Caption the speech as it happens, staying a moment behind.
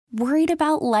Worried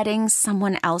about letting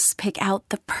someone else pick out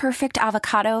the perfect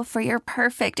avocado for your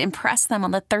perfect impress them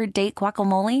on the third date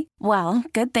guacamole? Well,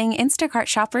 good thing Instacart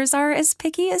shoppers are as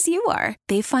picky as you are.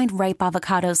 They find ripe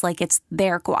avocados like it's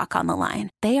their guac on the line.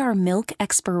 They are milk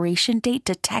expiration date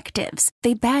detectives.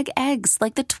 They bag eggs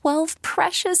like the 12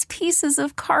 precious pieces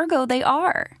of cargo they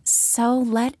are. So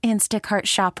let Instacart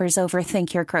shoppers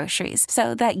overthink your groceries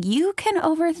so that you can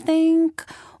overthink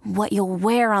what you'll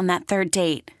wear on that third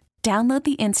date. Download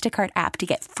the Instacart app to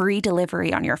get free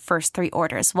delivery on your first 3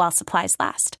 orders while supplies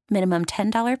last. Minimum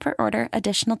 $10 per order.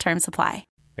 Additional terms apply.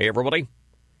 Hey, everybody.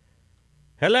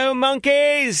 Hello,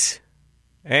 monkeys.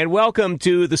 And welcome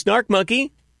to the Snark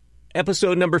Monkey,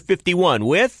 episode number 51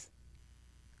 with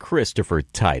Christopher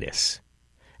Titus.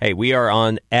 Hey, we are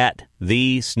on at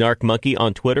the Snark Monkey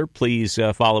on Twitter. Please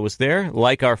follow us there.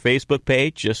 Like our Facebook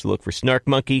page. Just look for Snark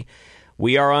Monkey.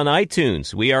 We are on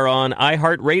iTunes. We are on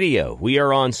iHeartRadio. We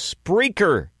are on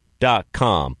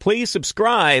Spreaker.com. Please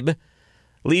subscribe.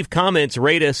 Leave comments.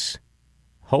 Rate us.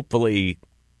 Hopefully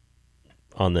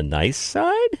on the nice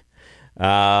side.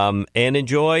 And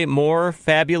enjoy more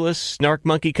fabulous Snark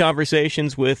Monkey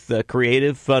conversations with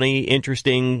creative, funny,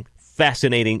 interesting,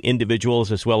 fascinating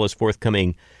individuals, as well as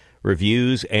forthcoming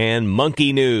reviews and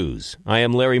monkey news. I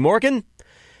am Larry Morgan.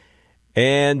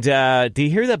 And do you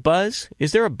hear that buzz?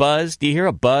 Is there a buzz? Do you hear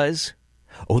a buzz?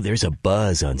 Oh, there's a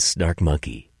buzz on Snark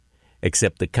Monkey.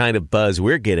 Except the kind of buzz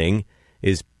we're getting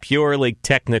is purely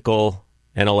technical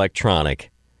and electronic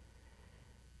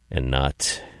and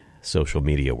not social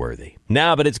media worthy.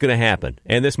 Nah, but it's going to happen.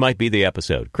 And this might be the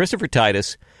episode. Christopher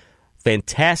Titus,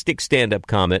 fantastic stand-up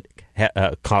comic.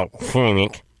 I'm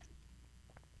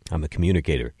a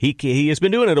communicator. He has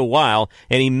been doing it a while,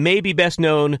 and he may be best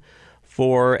known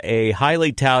for a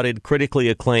highly touted, critically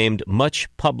acclaimed, much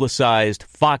publicized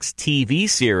Fox TV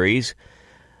series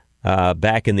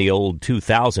back in the old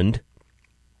 2000.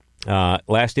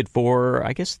 Lasted for,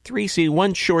 I guess, 3 seasons,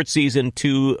 1 short season,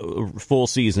 2 full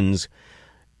seasons,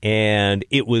 and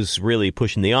it was really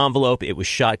pushing the envelope. It was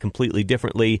shot completely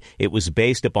differently. It was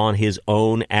based upon his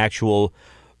own actual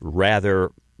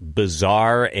rather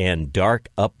bizarre and dark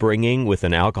upbringing with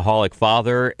an alcoholic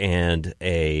father and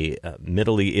a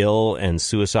mentally ill and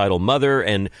suicidal mother.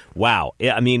 And wow,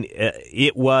 I mean,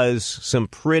 it was some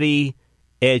pretty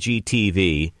edgy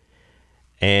TV.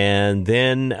 And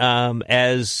then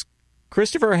as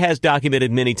Christopher has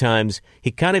documented many times,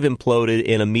 he kind of imploded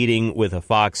in a meeting with a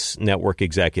Fox network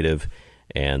executive,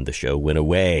 and the show went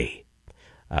away.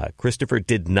 Christopher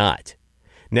did not.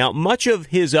 Now, much of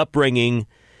his upbringing,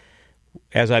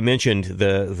 as I mentioned,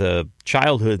 the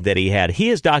childhood that he had, he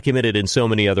has documented in so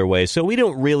many other ways, so we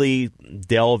don't really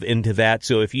delve into that.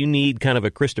 So if you need kind of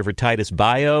a Christopher Titus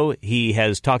bio, he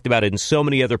has talked about it in so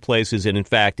many other places, and in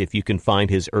fact, if you can find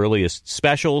his earliest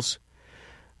specials,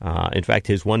 in fact,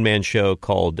 his one-man show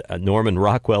called Norman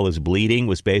Rockwell is Bleeding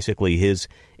was basically his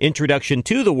introduction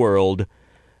to the world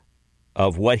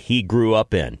of what he grew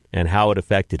up in and how it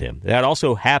affected him. That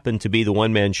also happened to be the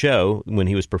one-man show when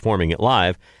he was performing it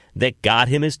live that got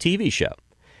him his TV show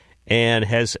and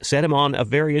has set him on a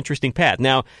very interesting path.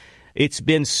 Now, it's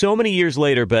been so many years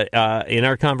later, but in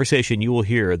our conversation, you will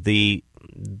hear the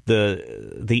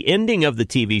ending of the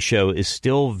TV show is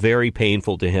still very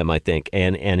painful to him, I think,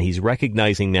 and he's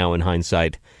recognizing now in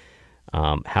hindsight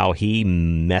how he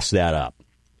messed that up,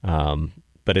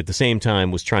 but at the same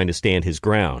time was trying to stand his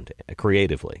ground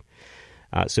creatively.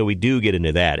 So we do get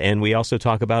into that. And we also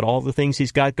talk about all the things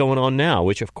he's got going on now,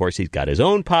 which, of course, he's got his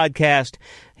own podcast.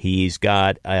 He's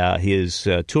got his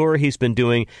tour he's been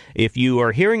doing. If you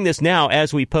are hearing this now,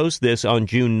 as we post this on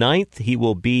June 9th, he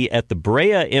will be at the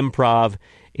Brea Improv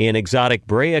in exotic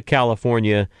Brea,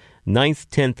 California, 9th,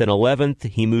 10th, and 11th.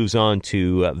 He moves on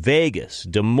to Vegas,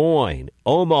 Des Moines,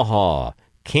 Omaha,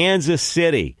 Kansas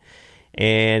City.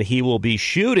 And he will be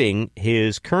shooting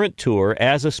his current tour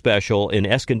as a special in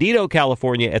Escondido,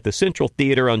 California at the Central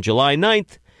Theater on July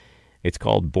 9th. It's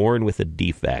called Born with a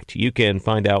Defect. You can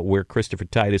find out where Christopher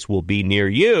Titus will be near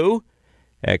you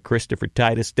at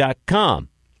ChristopherTitus.com.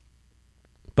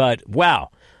 But, wow,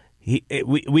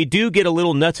 we do get a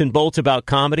little nuts and bolts about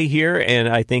comedy here, and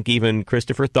I think even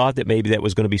Christopher thought that maybe that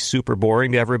was going to be super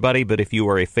boring to everybody. But if you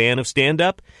are a fan of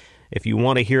stand-up, if you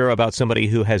want to hear about somebody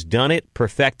who has done it,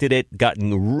 perfected it,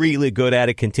 gotten really good at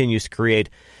it, continues to create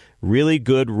really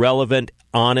good, relevant,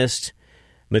 honest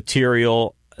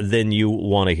material, then you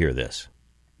want to hear this.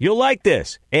 You'll like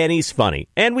this. And he's funny.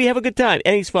 And we have a good time.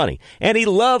 And he's funny. And he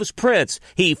loves Prince.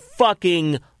 He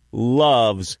fucking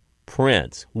loves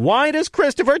Prince. Why does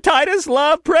Christopher Titus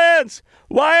love Prince?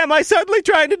 Why am I suddenly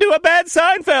trying to do a bad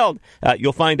Seinfeld?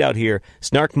 You'll find out here.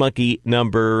 Snark Monkey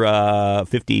number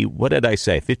 50. What did I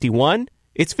say? 51?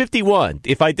 It's 51.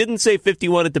 If I didn't say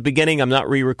 51 at the beginning, I'm not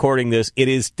re-recording this. It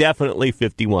is definitely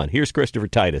 51. Here's Christopher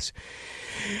Titus.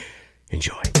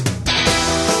 Enjoy.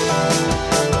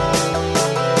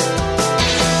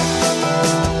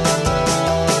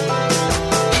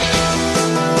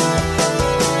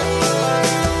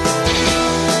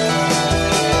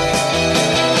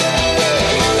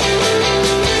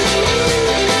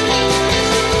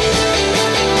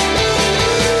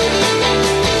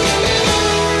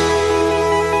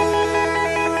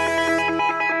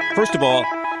 First of all,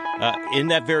 in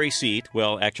that very seat,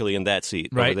 well, actually in that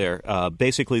seat over there,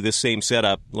 basically the same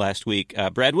setup last week,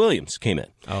 Brad Williams came in.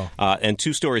 And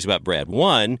two stories about Brad.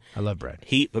 One, I love Brad.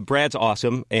 Brad's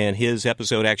awesome, and his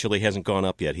episode actually hasn't gone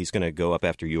up yet. He's going to go up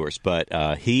after yours.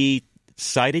 But he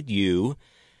cited you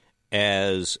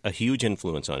as a huge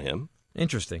influence on him.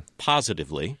 Interesting.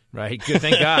 Positively. Right. Good.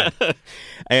 Thank God.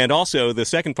 And also, the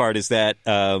second part is that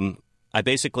I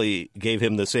basically gave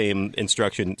him the same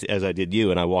instruction as I did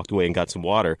you, and I walked away and got some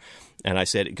water. And I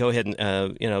said, go ahead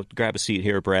and grab a seat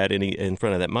here, Brad, in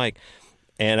front of that mic.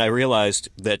 And I realized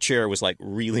that chair was like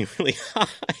really, really high.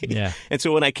 Yeah. And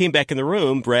so when I came back in the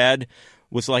room, Brad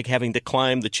was like having to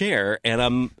climb the chair, and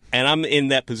I'm in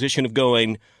that position of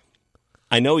going,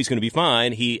 I know he's going to be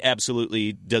fine. He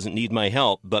absolutely doesn't need my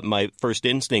help. But my first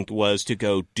instinct was to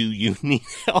go, do you need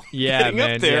help getting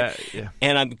up there? Yeah.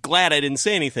 And I'm glad I didn't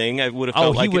say anything. I would have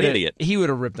felt like an idiot. He would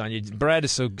have ripped on you. Brad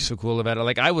is so cool about it.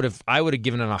 Like I would have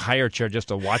given him a higher chair just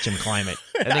to watch him climb it.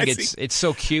 I think it's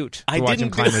so cute to watch him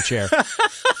climb a chair.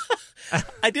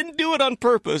 I didn't do it on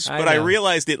purpose, but I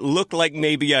realized it looked like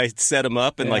maybe I set him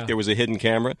up and like there was a hidden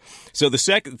camera. So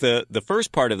the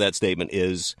first part of that statement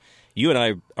is, you and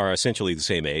I are essentially the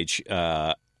same age,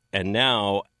 and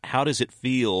now how does it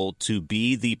feel to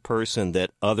be the person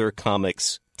that other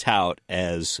comics tout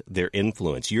as their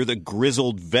influence? You're the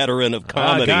grizzled veteran of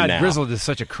comedy now. Grizzled is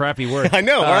such a crappy word. I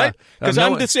know, right? Because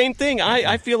I'm the same thing.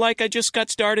 I feel like I just got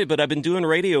started, but I've been doing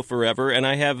radio forever, and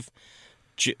I have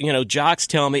jocks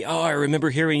tell me, I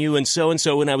remember hearing you and so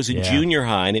when I was in junior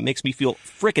high, and it makes me feel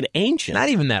frickin' ancient. Not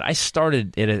even that. I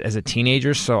started it as a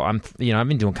teenager, so I've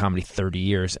been doing comedy 30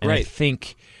 years, and I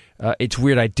think it's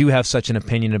weird. I do have such an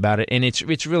opinion about it, and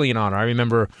it's really an honor. I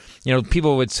remember,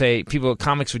 people would say,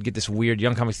 comics would get this weird,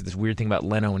 young comics get this weird thing about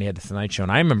Leno when he had the Tonight Show,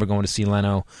 and I remember going to see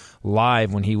Leno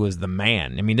live when he was the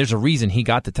man. I mean, there's a reason he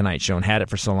got the Tonight Show and had it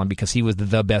for so long, because he was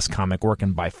the best comic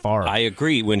working by far. I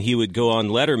agree. When he would go on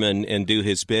Letterman and do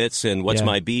his bits and What's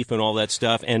My Beef and all that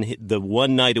stuff, and the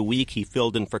one night a week he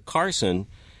filled in for Carson,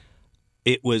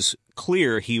 it was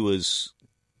clear he was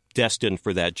destined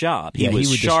for that job. He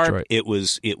was sharp. It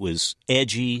was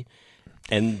edgy,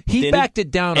 and he backed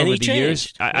it down over the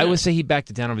years. I would say he backed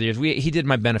it down over the years. He did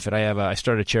my benefit. I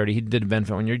started a charity. He did a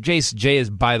benefit one year. Jay is,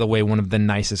 by the way, one of the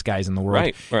nicest guys in the world.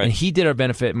 Right. And he did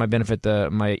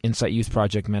my Insight Youth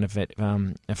Project benefit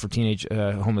for teenage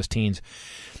homeless teens.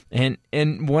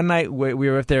 And one night we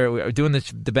were up there, we were doing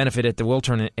the benefit at the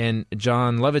Wiltern, and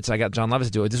John Lovitz, I got John Lovitz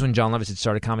to do it. This is when John Lovitz had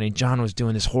started comedy. John was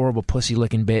doing this horrible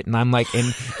pussy-licking bit, and I'm like,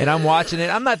 and I'm watching it.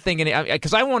 I'm not thinking it,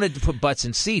 because I wanted to put butts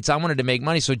in seats. I wanted to make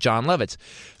money, so John Lovitz.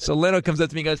 So Leno comes up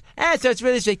to me and goes, so it's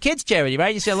really a kids' charity,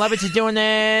 right? You said Lovitz is doing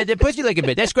the pussy-licking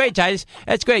bit. That's great, Titus.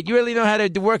 That's great. You really know how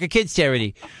to work a kids'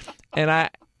 charity.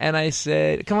 And I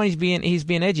said, come on, he's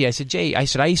being edgy. I said, Jay, I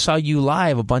saw you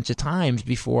live a bunch of times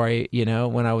before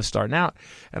when I was starting out.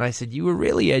 And I said, you were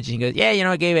really edgy. He goes,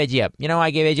 I gave edgy up. I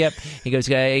gave edgy up. He goes,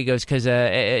 because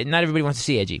not everybody wants to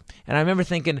see edgy. And I remember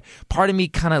thinking, part of me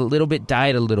kind of a little bit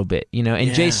died a little bit,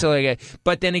 and Jay's still like,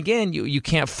 but then again, you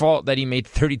can't fault that he made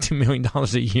 $32 million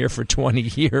a year for 20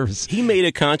 years. He made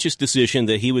a conscious decision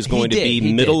that he was going to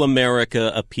be middle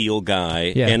America appeal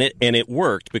guy. Yeah. And it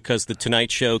worked, because the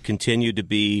Tonight Show continued to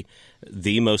be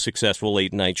the most successful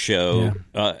late night show,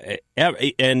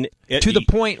 and to the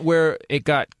point where it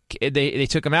got they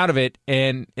took him out of it,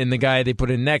 and the guy they put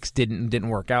in next didn't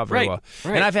work out very well.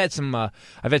 Right. And I've had some. I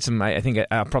think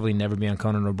I'll probably never be on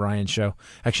Conan O'Brien's show.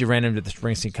 Actually, ran into the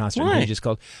Springsteen concert. And he just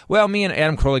called. Well, me and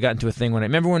Adam Crowley got into a thing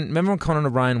remember when Conan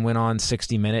O'Brien went on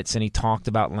 60 Minutes and he talked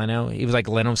about Leno. He was like,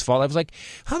 Leno's fault. I was like,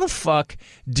 how the fuck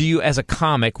do you, as a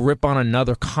comic, rip on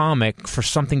another comic for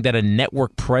something that a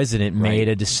network president made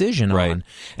a decision on?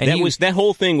 And that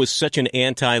whole thing was such an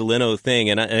anti-Leno thing.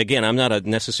 And again, I'm not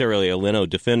necessarily a Leno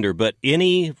defender, blunder, but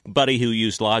anybody who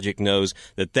used logic knows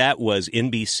that was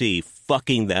NBC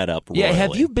fucking that up royally. Yeah,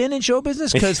 have you been in show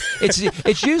business? Because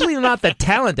it's usually not the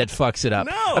talent that fucks it up.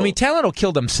 No. I mean, talent will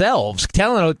kill themselves.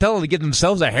 Talent will tell them to give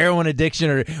themselves a heroin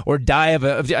addiction or die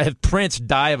have Prince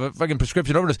die of a fucking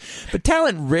prescription overdose. But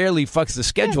talent rarely fucks the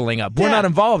scheduling up. We're not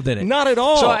involved in it. Not at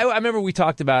all. So I remember we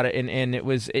talked about it, and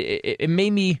it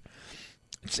made me...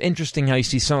 It's interesting how you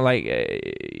see some, like,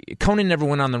 Conan never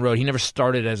went on the road. He never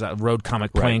started as a road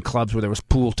comic playing clubs where there was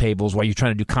pool tables while you're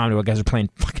trying to do comedy while guys are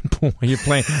playing fucking pool. While you're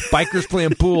playing bikers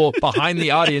playing pool behind the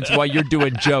audience while you're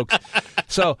doing jokes.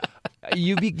 So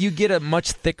you get a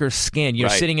much thicker skin. You're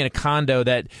sitting in a condo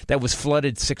that was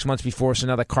flooded 6 months before, so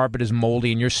now the carpet is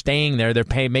moldy, and you're staying there.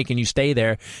 They're making you stay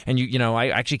there. And I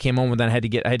actually came home with that. I had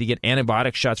to get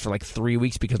antibiotic shots for like 3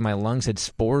 weeks because my lungs had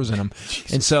spores in them.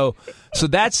 Jesus. And so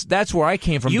that's where I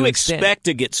came from. You expect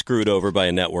to get screwed over by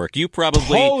a network. You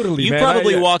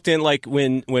probably walked in like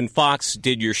when Fox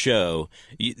did your show.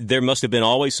 There must have been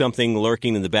always something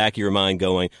lurking in the back of your mind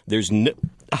going, "There's no."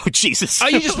 Oh, Jesus. Oh,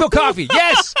 you just spilled coffee.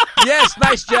 Yes. Yes,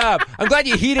 nice job. I'm glad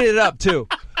you heated it up, too.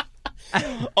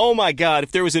 Oh, my God.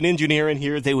 If there was an engineer in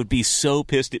here, they would be so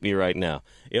pissed at me right now.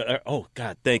 Oh,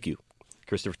 God, thank you.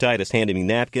 Christopher Titus handing me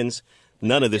napkins.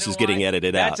 None of this is getting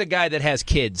edited out. That's a guy that has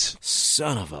kids.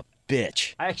 Son of a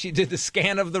bitch. I actually did the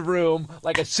scan of the room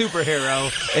like a superhero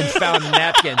and found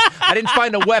napkins. I didn't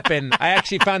find a weapon. I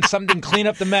actually found something to clean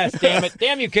up the mess. Damn it.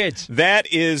 Damn you kids. That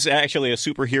is actually a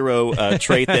superhero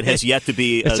trait that has yet to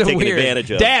be taken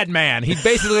advantage of. Dad man. He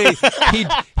basically,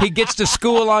 he gets to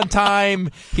school on time.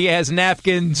 He has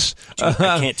napkins. I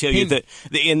can't tell you that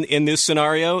in this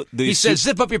scenario. He says,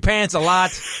 zip up your pants a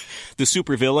lot. The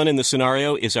supervillain in the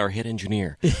scenario is our head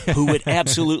engineer, who would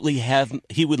absolutely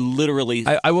he would literally...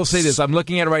 I will say this. I'm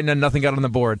looking at it right now. Nothing got on the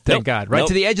board. Thank God. Right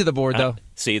to the edge of the board, though.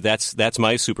 See, that's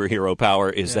my superhero power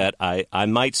is that I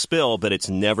might spill, but it's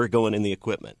never going in the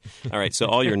equipment. All right, so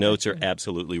all your notes are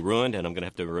absolutely ruined, and I'm going to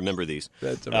have to remember these.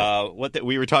 That's right.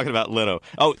 We were talking about Leno.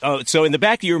 Oh, so in the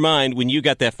back of your mind, when you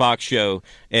got that Fox show,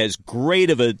 as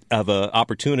great of a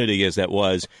opportunity as that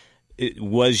was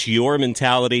your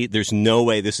mentality, there's no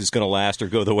way this is going to last or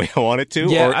go the way I want it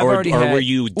to? Yeah, or were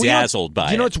you dazzled by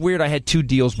it? You know what's weird? I had 2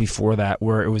 deals before that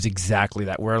where it was exactly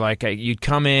that, where like you'd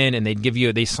come in and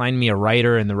they signed me a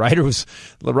writer, and the writer was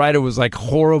like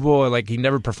horrible, like he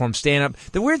never performed stand-up.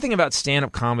 The weird thing about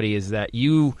stand-up comedy is that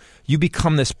you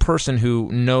become this person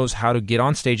who knows how to get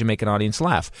on stage and make an audience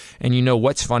laugh, and you know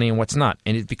what's funny and what's not,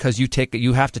 and it's because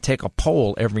you have to take a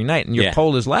poll every night, and your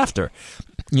poll is laughter.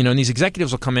 And these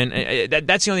executives will come in.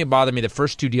 That's the only thing that bothered me. The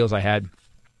first 2 deals I had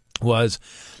was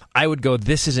I would go,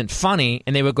 this isn't funny,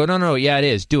 and they would go, no, yeah, it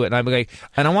is, do it. And I'd be like,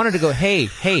 and I wanted to go, hey,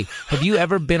 have you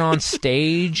ever been on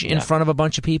stage in front of a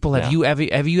bunch of people? Have you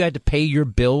had to pay your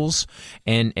bills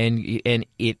and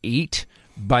eat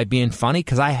by being funny?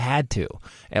 Because I had to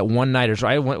at one night or so.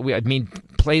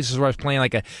 Places where I was playing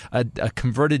like a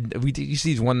converted. You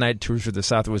see these one night tours for the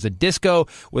South. It was a disco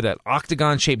with an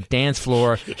octagon shaped dance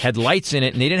floor, had lights in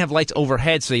it, and they didn't have lights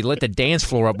overhead, so they lit the dance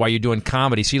floor up while you're doing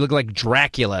comedy. So you look like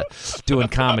Dracula doing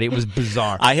comedy. It was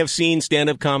bizarre. I have seen stand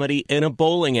up comedy in a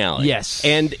bowling alley. Yes,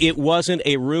 and it wasn't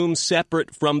a room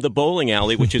separate from the bowling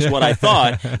alley, which is what I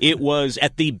thought. It was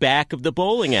at the back of the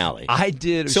bowling alley. I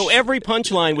did. So every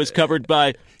punchline was covered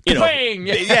by. And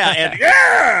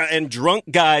drunk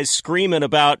guys screaming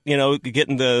about,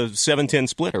 getting the 710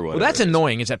 split or whatever. Well, that's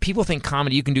annoying. Is that people think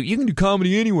comedy you can do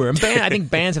comedy anywhere. And I think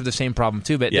bands have the same problem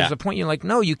too. But there's a point you're like,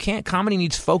 no, you can't. Comedy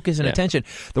needs focus and attention.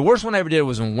 The worst one I ever did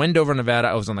was in Wendover, Nevada.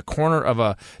 I was on the corner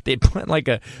of they put like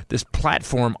this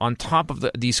platform on top of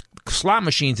these slot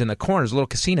machines in the corners, a little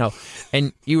casino,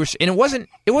 and it wasn't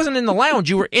in the lounge.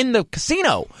 You were in the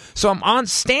casino. So I'm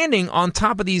standing on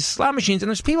top of these slot machines, and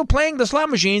there's people playing the slot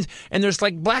machines. And there's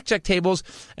like blackjack tables,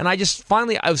 and I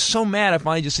was so mad. I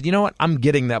finally just said, you know what? I'm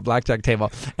getting that blackjack table,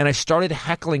 and I started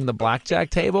heckling the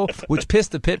blackjack table, which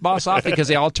pissed the pit boss off because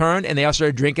they all turned and they all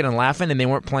started drinking and laughing, and they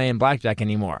weren't playing blackjack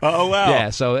anymore. Oh wow! Yeah.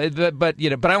 So, but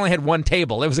I only had one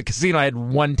table. It was a casino. I had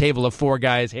one table of 4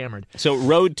 guys hammered. So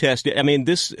road test. I mean,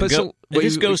 this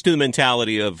goes to the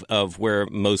mentality of where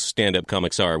most stand-up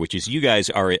comics are, which is you guys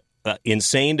are.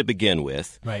 Insane to begin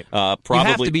with. Right. Probably, you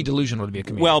have to be delusional to be a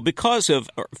comedian. Well, because of,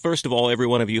 first of all, every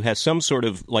one of you has some sort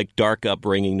of like dark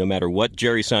upbringing. No matter what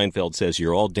Jerry Seinfeld says,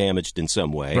 you're all damaged in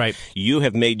some way. Right. You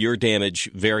have made your damage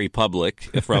very public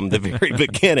from the very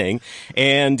beginning.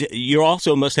 And you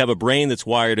also must have a brain that's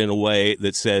wired in a way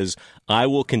that says, I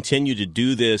will continue to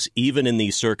do this even in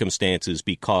these circumstances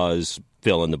because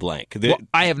fill in the blank. Well,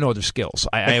 I have no other skills.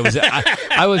 I was a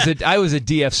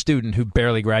DF student who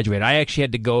barely graduated. I actually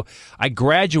had to go. I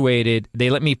graduated. They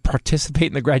let me participate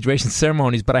in the graduation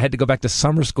ceremonies, but I had to go back to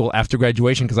summer school after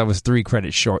graduation because I was 3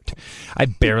 credits short. I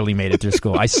barely made it through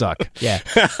school. I suck. Yeah.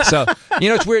 So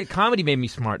it's weird. Comedy made me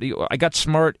smart. I got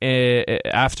smart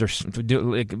after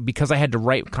because I had to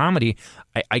write comedy.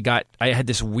 I had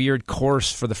this weird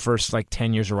course for the first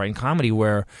 10 years of writing comedy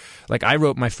where I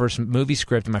wrote my first movie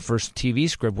script and my first TV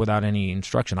script without any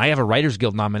instruction. I have a Writers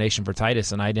Guild nomination for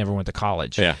Titus, and I never went to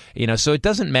college. Yeah. So it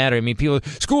doesn't matter. I mean, people,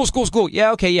 school.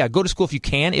 Yeah, okay, yeah, go to school if you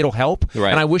can. It'll help.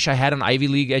 Right. And I wish I had an Ivy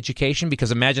League education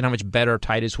because imagine how much better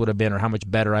Titus would have been or how much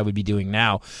better I would be doing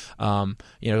now. A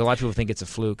lot of people think it's a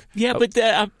fluke. Yeah,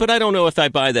 but I don't know if I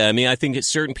buy that. I mean, I think that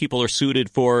certain people are suited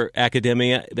for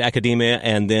academia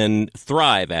and then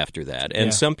thrive after that.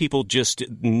 And some people just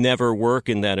never work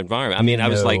in that environment. I mean, I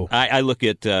was I look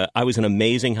at, I was an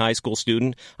amazing high school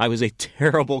student. I was a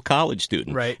terrible college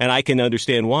student. Right. And I can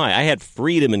understand why. I had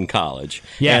freedom in college.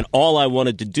 Yeah. And all I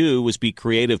wanted to do was be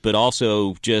creative, but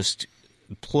also just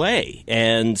play.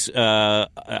 And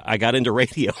I got into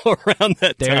radio around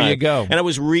that time. There you go. And I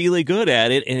was really good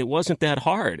at it, and it wasn't that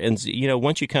hard. And,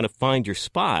 once you kind of find your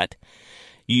spot,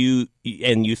 you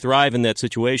thrive in that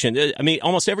situation. I mean,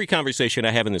 almost every conversation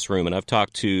I have in this room, and I've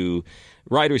talked to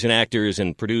writers and actors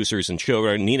and producers and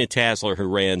showrunners, Nina Tasler, who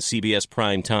ran CBS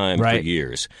Primetime for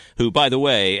years, who, by the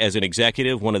way, as an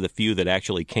executive, one of the few that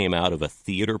actually came out of a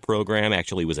theater program,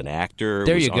 actually was an actor,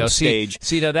 there was you go. on stage.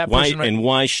 See that person, and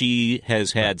why she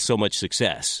has had so much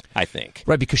success, I think.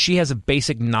 Right, because she has a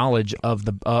basic knowledge of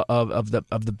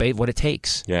the what it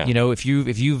takes. Yeah. If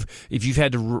you've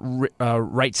had to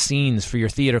write scenes for your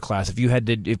theater class, if you had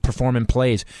to perform in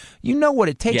plays, you know what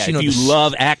it takes. Yeah, if you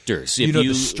love actors, if you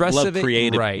the stress love of it,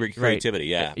 creativity,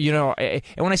 yeah. And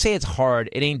when I say it's hard,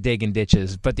 it ain't digging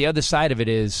ditches. But the other side of it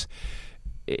is,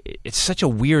 it's such a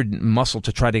weird muscle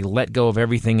to try to let go of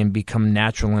everything and become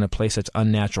natural in a place that's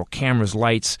unnatural. Cameras,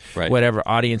 lights, whatever,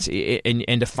 audience,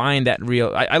 and to find that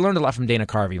real. I learned a lot from Dana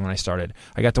Carvey when I started.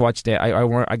 I got to watch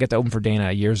I got to open for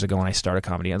Dana years ago when I started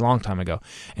comedy, a long time ago,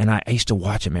 and I used to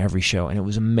watch him every show, and it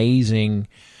was amazing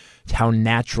how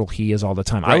natural he is all the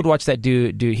time. Right. I would watch that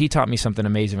dude. He taught me something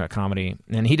amazing about comedy,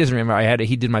 and he doesn't remember.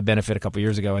 He did my benefit a couple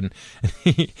years ago, and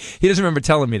he doesn't remember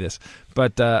telling me this.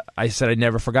 But I said I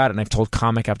never forgot it, and I've told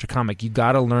comic after comic, you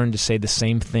got to learn to say the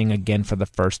same thing again for the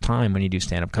first time when you do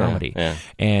stand-up comedy. Yeah.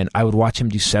 And I would watch him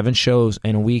do 7 shows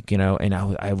in a week, and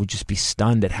I would just be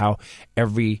stunned at how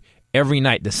every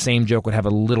night the same joke would have a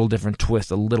little different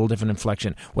twist, a little different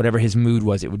inflection. Whatever his mood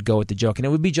was, it would go with the joke. And it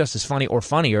would be just as funny or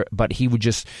funnier, but he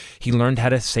learned how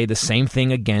to say the same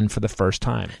thing again for the first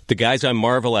time. The guys I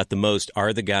marvel at the most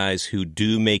are the guys who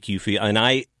do make you feel, and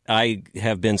I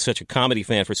have been such a comedy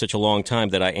fan for such a long time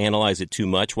that I analyze it too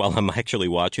much while I'm actually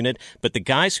watching it. But the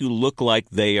guys who look like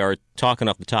they are talking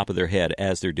off the top of their head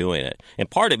as they're doing it. And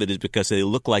part of it is because they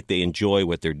look like they enjoy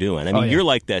what they're doing. I mean, you're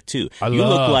like that too. You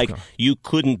look like you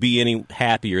couldn't be any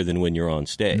happier than when you're on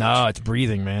stage. No, it's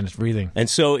breathing, man. It's breathing. And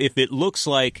so if it looks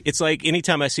like, it's like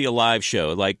anytime I see a live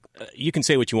show, you can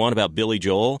say what you want about Billy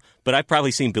Joel, but I've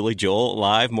probably seen Billy Joel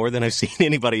live more than I've seen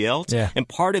anybody else. Yeah. And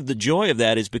part of the joy of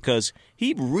that is because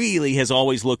he really has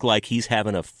always looked like he's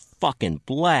having a fucking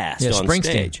blast on Springsteen.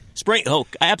 stage. Oh,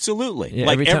 absolutely.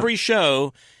 Yeah, every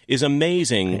show is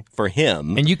amazing for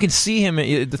him. And you can see him.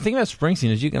 The thing about Springsteen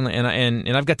is you can,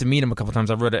 and I've got to meet him a couple times.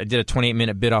 I did a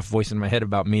 28-minute bit off voice in my head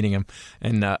about meeting him,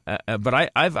 and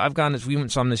but I've gone. We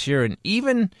went some this year, and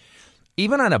even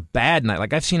on a bad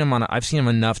night, I've seen him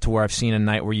enough to where I've seen a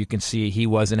night where you can see he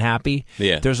wasn't happy.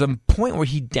 Yeah. There's a point where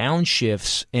he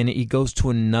downshifts and he goes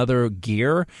to another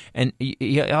gear, and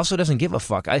he also doesn't give a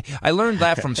fuck. I learned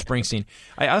that from Springsteen.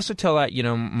 I also tell that,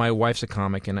 my wife's a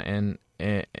comic, and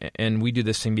we do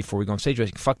this thing before we go on stage. We're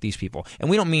like, fuck these people. And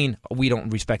we don't mean we don't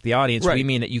respect the audience. Right. We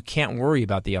mean that you can't worry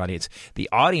about the audience. The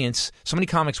audience, so many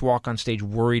comics walk on stage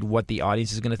worried what the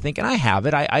audience is going to think, and I have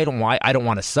it. I don't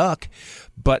want to suck,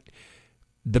 but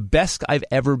the best I've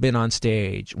ever been on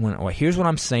stage, here's what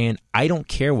I'm saying, I don't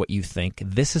care what you think.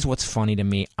 This is what's funny to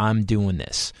me. I'm doing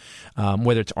this.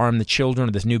 Whether it's Arm the Children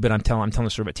or this new bit I'm telling the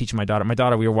story about teaching my daughter. My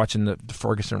daughter, we were watching the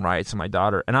Ferguson riots, and my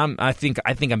daughter, and I think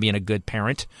I'm being a good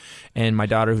parent. And my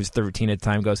daughter, who's 13 at the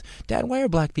time, goes, "Dad, why are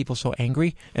black people so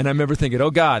angry?" And I remember thinking,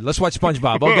 "Oh God, let's watch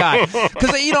SpongeBob." Oh God,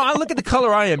 because I look at the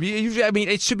color I am.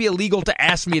 It should be illegal to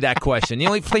ask me that question. The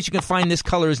only place you can find this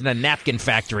color is in a napkin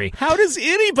factory. How does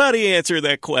anybody answer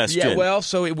that question? Yeah, well,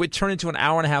 so it would turn into an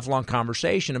hour-and-a-half long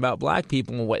conversation about black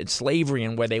people and what slavery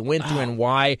and where they went through and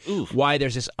why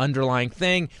there's this underlying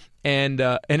thing. And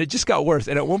it just got worse.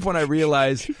 And at one point I'm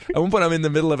in the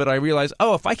middle of it, I realized,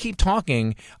 if I keep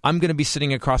talking, I'm going to be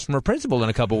sitting across from her principal in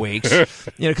a couple weeks.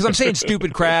 Because I'm saying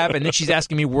stupid crap, and then she's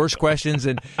asking me worse questions.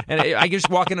 And I just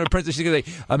walk into her principal, she's going to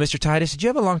say, Mr. Titus, did you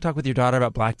have a long talk with your daughter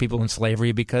about black people and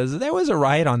slavery? Because there was a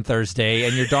riot on Thursday,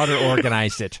 and your daughter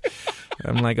organized it.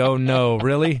 I'm like, oh no,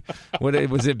 really?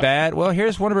 Was it bad? Well,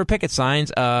 here's one of her picket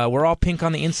signs. We're all pink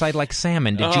on the inside like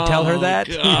salmon. Did you tell her that?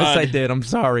 God. Yes, I did. I'm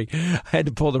sorry. I had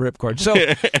to pull the ripcord.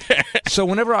 So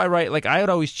whenever I write, like, I would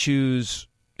always choose,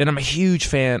 and I'm a huge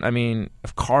fan,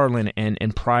 of Carlin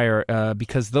and Pryor,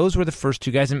 because those were the first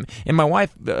two guys. And my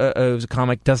wife, who's a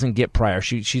comic, doesn't get Pryor.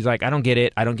 She's like, I don't get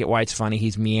it. I don't get why it's funny.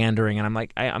 He's meandering. And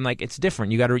I'm like, it's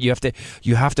different. You have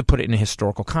to put it in a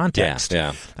historical context.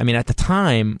 Yeah. At the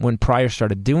time when Pryor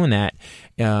started doing that,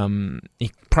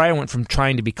 Pryor went from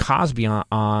trying to be Cosby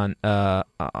on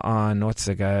what's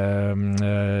the guy,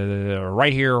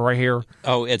 right here.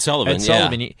 Oh, Ed Sullivan. Ed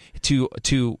Sullivan. To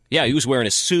he was wearing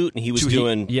a suit and he was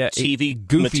doing TV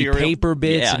goofy material. paper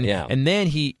bits. Yeah. And then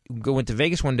he went to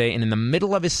Vegas one day and in the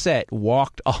middle of his set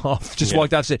walked off.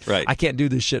 Walked off. Said, right. I can't do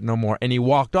this shit no more. And he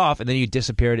walked off, and then he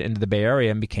disappeared into the Bay Area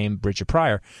and became Richard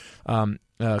Pryor.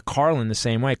 Carlin the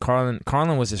same way.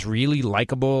 Carlin was this really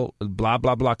likable, blah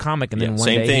blah blah comic, and then one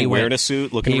day he wearing a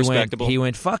suit, looking respectable. He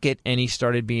went fuck it, and he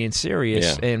started being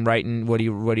serious and writing what he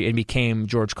and became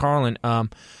George Carlin.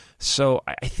 So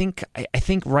I think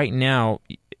right now,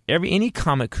 any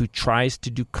comic who tries to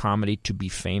do comedy to be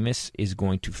famous is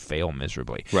going to fail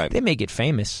miserably. Right. They may get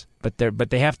famous, but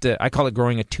they have to. I call it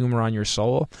growing a tumor on your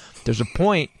soul. There's a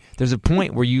point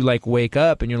where you like wake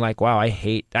up and you're like, wow, I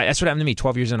hate. That's what happened to me.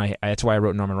 12 years in, that's why I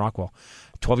wrote Norman Rockwell.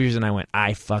 12 years in, I went,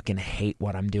 I fucking hate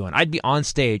what I'm doing. I'd be on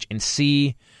stage and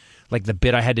see like the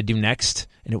bit I had to do next,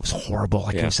 and it was horrible.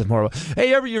 It was horrible.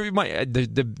 Hey,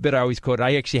 the bit I always quote.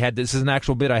 I actually had this is an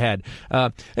actual bit I had.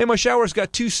 Hey, my shower's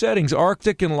got 2 settings,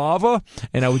 Arctic and lava,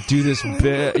 and I would do this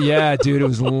bit. Yeah, dude, it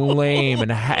was lame,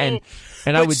 and I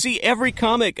would see every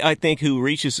comic, I think, who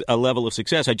reaches a level of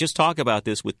success. I just talk about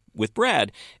this with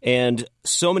Brad, and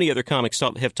so many other comics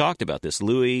have talked about this.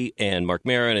 Louis and Mark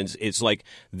Maron, and it's like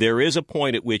there is a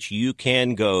point at which you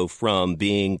can go from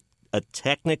being a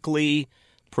technically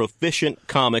proficient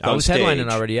comic on stage. I was headlining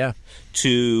already,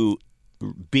 to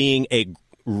being a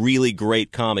really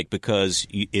great comic because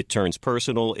it turns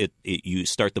personal. You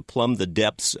start to plumb the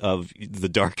depths of the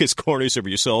darkest corners of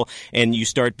your soul, and you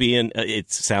start being. It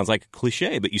sounds like a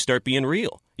cliche, but you start being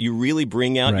real. You really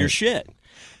bring out your shit.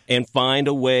 And find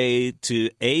a way to,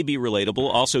 A, be relatable,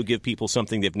 also give people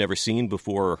something they've never seen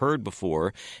before or heard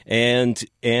before, and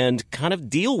kind of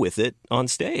deal with it on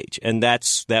stage. And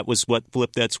that was what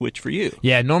flipped that switch for you.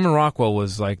 Yeah, Norman Rockwell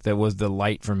was the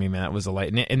light for me, man. That was the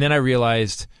light. And then I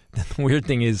realized the weird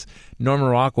thing is Norman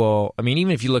Rockwell,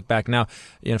 even if you look back now,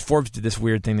 Forbes did this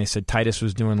weird thing. They said Titus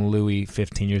was doing Louis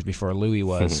 15 years before Louis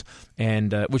was,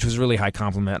 and which was a really high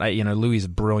compliment. Louis is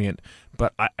brilliant.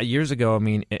 But years ago,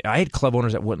 I had club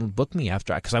owners that wouldn't book me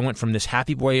after, because I went from this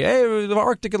happy boy, hey, the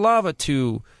Arctic and lava,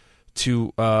 to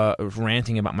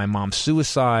ranting about my mom's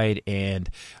suicide and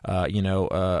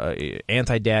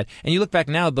anti-dad. And you look back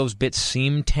now, those bits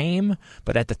seem tame,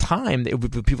 but at the time,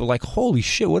 people were like, holy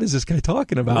shit, what is this guy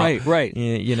talking about? Right.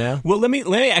 Well, let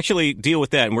me actually deal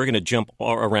with that, and we're going to jump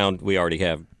around. We already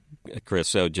have, Chris,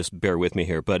 so just bear with me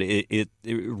here. But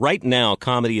right now,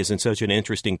 comedy is in such an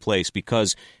interesting place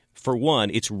because, for one,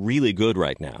 it's really good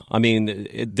right now.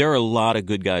 There are a lot of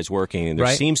good guys working, and there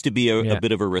seems to be a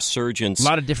bit of a resurgence. A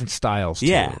lot of different styles, too.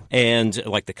 Yeah, and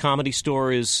like the Comedy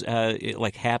Store is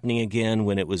like happening again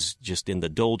when it was just in the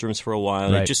doldrums for a while.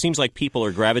 And it just seems like people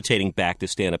are gravitating back to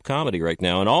stand-up comedy right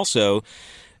now. And also,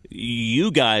 you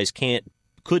guys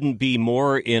couldn't be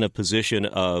more in a position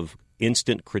of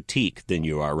instant critique than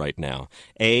you are right now.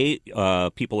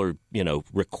 People are,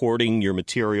 recording your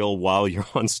material while you're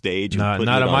on stage. Not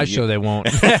on my show, they won't.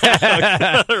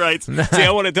 Right. See,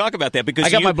 I want to talk about that because I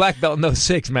got my black belt in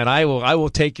 06, man. I will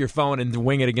take your phone and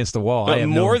wing it against the wall.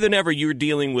 More than ever, you're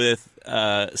dealing with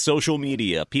social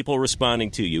media, people responding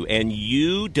to you, and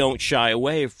you don't shy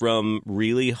away from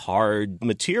really hard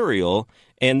material.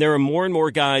 And there are more and more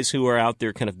guys who are out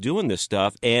there kind of doing this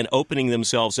stuff and opening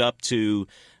themselves up to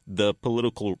the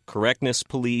political correctness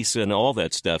police and all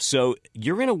that stuff. So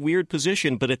you're in a weird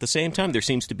position, but at the same time, there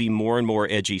seems to be more and more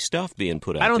edgy stuff being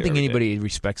put out there. I don't think anybody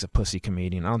respects a pussy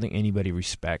comedian. I don't think anybody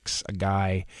respects a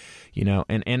guy,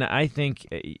 and I think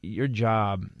your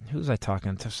job, who was I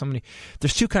talking to? Somebody,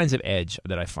 there's 2 kinds of edge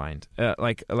that I find.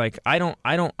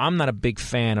 I'm not a big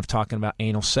fan of talking about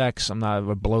anal sex. I'm not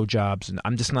about blowjobs, and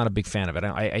I'm just not a big fan of it.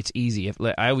 It's easy.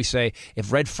 I always say,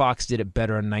 if Red Fox did it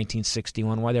better in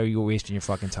 1961, why are you wasting your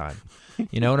fucking time? time.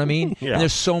 You know what I mean? Yeah. And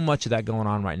there's so much of that going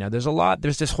on right now.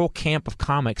 There's this whole camp of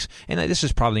comics, and this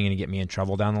is probably going to get me in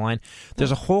trouble down the line.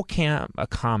 There's a whole camp of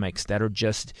comics that are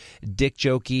just dick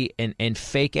jokey and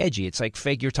fake edgy. It's like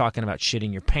fake. You're talking about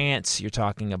shitting your pants. You're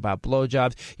talking about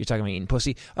blowjobs. You're talking about eating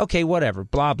pussy. Okay, whatever.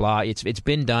 Blah blah. It's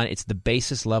been done. It's the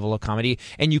basis level of comedy,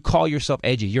 and you call yourself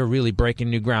edgy. You're really breaking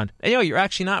new ground. And, you're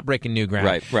actually not breaking new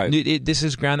ground. Right. This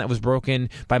is ground that was broken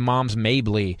by Mom's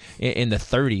Mabley in the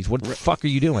 30s. What the fuck are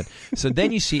you doing? So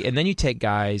then you see, and then you take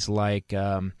guys like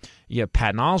Patton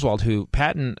Oswalt, who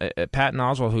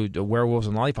Werewolves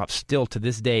and Lollipops. Still to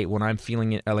this day, when I'm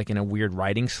feeling it like in a weird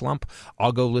writing slump,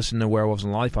 I'll go listen to Werewolves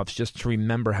and Lollipops just to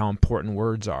remember how important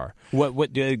words are.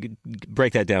 What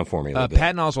break that down for me a little bit.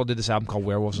 Patton Oswalt did this album called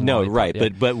Werewolves and Lollipops. No, right, yeah.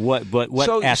 but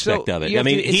what aspect of it? I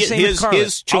mean,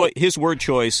 his word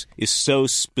choice is so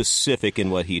specific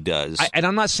in what he does. And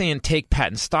I'm not saying take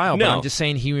Patton's style, No. but I'm just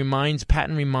saying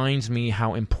Patton reminds me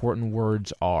how important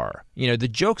words are. The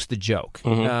joke's the joke,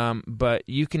 but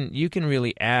you can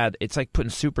really add. It's like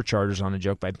putting superchargers on a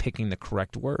joke by picking the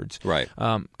correct words. Right.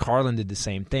 Carlin did the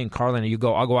same thing. Carlin, I'll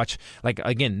go watch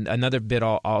another bit.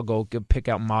 I'll go pick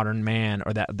out Modern Man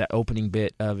or that opening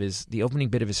bit of his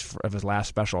last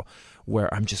special,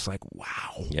 where I'm just like, wow,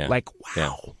 wow.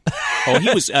 Yeah. Oh,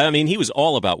 he was. I mean, he was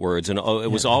all about words, and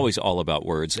it was always all about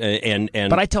words. And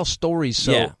but I tell stories,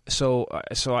 so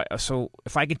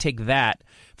if I can take that.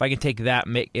 Because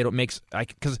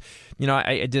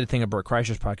I did a thing at Bert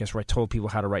Kreischer's podcast where I told people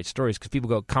how to write stories, because people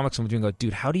go, comics and go,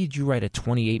 dude, how did you write a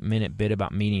 28-minute bit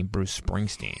about meeting Bruce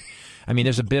Springsteen? I mean,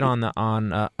 there's a bit on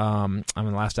the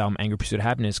last album, Angry Pursuit of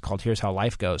Happiness, called "Here's How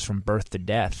Life Goes: From Birth to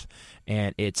Death,"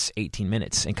 and it's 18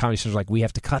 minutes. And Comedy Central's like, we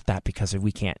have to cut that because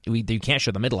you can't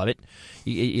show the middle of it,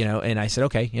 And I said,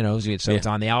 okay, so it's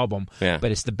on the album,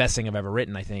 but it's the best thing I've ever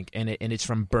written, I think, and it's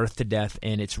from birth to death,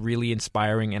 and it's really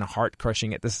inspiring and heart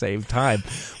crushing at the same time,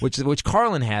 which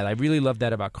Carlin had. I really loved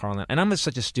that about Carlin. And I'm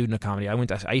such a student of comedy.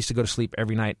 I used to go to sleep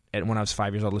every night when I was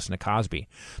 5 years old, listen to Cosby,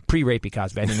 pre-rapey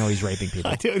Cosby. I didn't know he was raping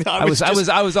people. I was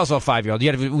also a 5-year-old.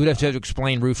 We'd have to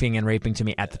explain roofing and raping to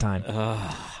me at the time.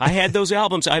 I had those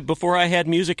albums. Before I had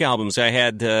music albums, I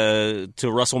had To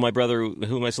Russell, My Brother,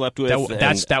 Whom I Slept With.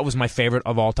 That was my favorite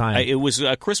of all time. It was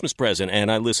a Christmas present, and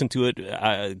I listened to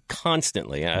it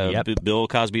constantly. Bill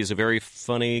Cosby is a very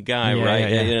funny guy, right?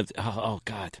 Yeah. Oh,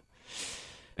 God.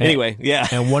 Anyway,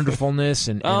 and Wonderfulness,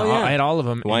 and I had all of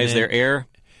them. Why is there air?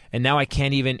 And now I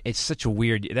can't even. It's such a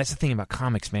weird. That's the thing about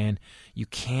comics, man. You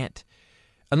can't.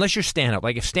 Unless you're Stanhope.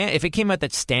 Like if it came out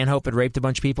that Stanhope had raped a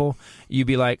bunch of people, you'd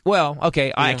be like, well,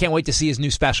 okay, I can't wait to see his new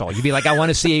special. You'd be like, I want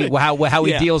to see how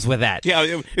he deals with that.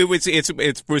 Yeah,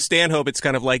 it's for Stanhope. It's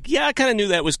kind of like, I kind of knew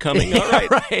that was coming. All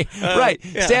right, right.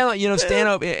 Yeah.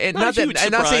 Stanhope. I'm not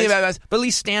saying about that, but at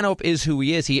least Stanhope is who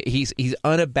he is. He's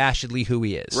unabashedly who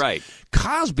he is. Right.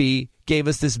 Cosby gave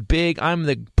us this big, I'm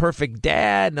the perfect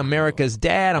dad, America's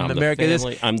dad, I'm America this.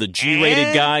 I'm the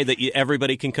G-rated guy that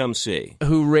everybody can come see.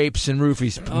 Who rapes and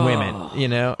roofies women,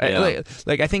 Yeah.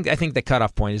 Like I think the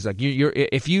cutoff point is like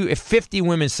if 50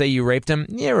 women say you raped them,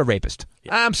 you're a rapist.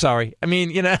 Yeah. I'm sorry. I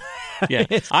mean, Yeah.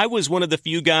 I was one of the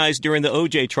few guys during the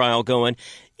OJ trial going,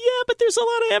 but there's a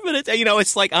lot of evidence.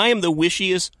 It's like I am the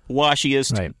wishiest,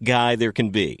 washiest guy there can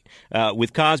be.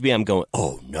 With Cosby, I'm going,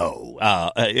 oh, no.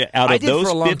 I did those for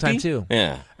a long 50? time, too.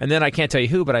 Yeah. And then I can't tell you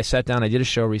who, but I sat down. I did a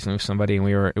show recently with somebody, and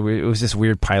it was this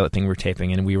weird pilot thing we were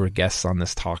taping, and we were guests on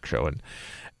this talk show.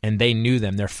 And they knew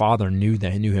them. Their father knew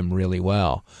him really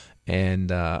well. And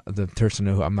the person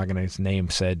who I'm not going to name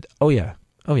said, oh, yeah,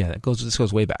 this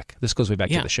goes way back. This goes way back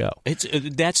to the show.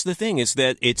 That's the thing. Is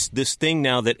that it's this thing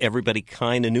now that everybody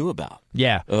kind of knew about.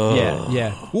 Yeah.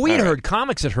 Well, we had heard,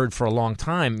 comics had heard for a long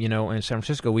time, in San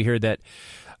Francisco. We heard that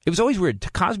it was always weird.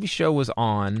 The Cosby Show was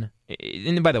on,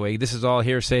 and by the way, this is all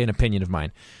hearsay and opinion of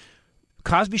mine.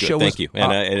 Cosby Show was... Thank you.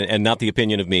 And not the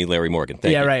opinion of me, Larry Morgan.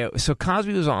 Thank you. Right. So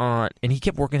Cosby was on, and he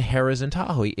kept working Harrah's in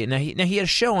Tahoe. Now he had a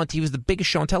show he was the biggest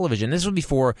show on television. This was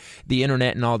before the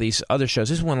internet and all these other shows.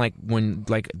 This is when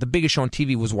the biggest show on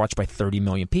TV was watched by 30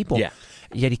 million people. Yeah.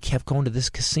 Yet he kept going to this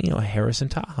casino at Harrah's in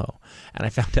Tahoe. And I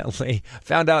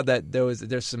found out that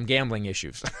there's some gambling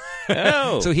issues.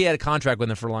 Oh. So he had a contract with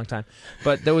them for a long time.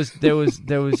 But there was rumors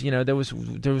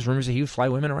that he would fly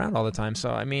women around all the time. So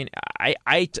I mean,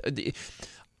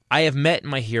 I have met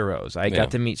my heroes. I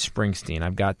got to meet Springsteen. I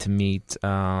got to meet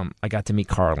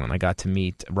Carlin. I got to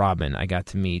meet Robin. I got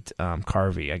to meet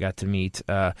Carvey. I got to meet.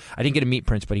 I didn't get to meet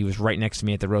Prince, but he was right next to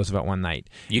me at the Roosevelt one night.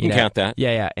 You can count that.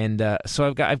 Yeah. And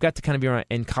so I've got to kind of be around.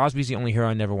 And Cosby's the only hero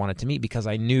I never wanted to meet because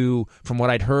I knew from what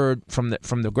I'd heard from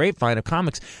the grapevine of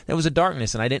comics there was a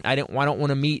darkness, and I don't want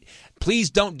to meet please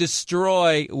don't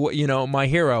destroy, my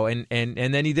hero. And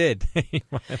then he did.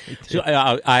 So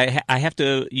I have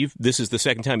to. This is the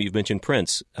second time you've mentioned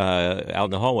Prince out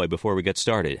in the hallway before we get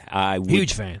started.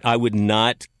 Huge fan. I would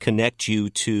not connect you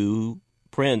to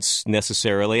Prince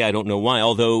necessarily. I don't know why.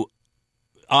 Although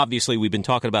obviously we've been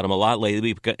talking about him a lot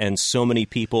lately, and so many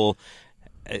people.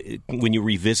 When you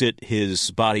revisit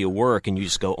his body of work and you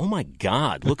just go, oh my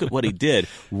God, look at what he did.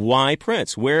 Why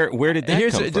Prince? Where did that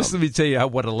come from? Just let me tell you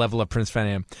what a level of Prince fan I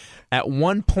am. At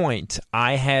one point,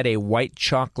 I had a white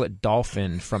chocolate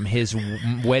dolphin from his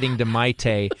wedding to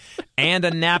Maite and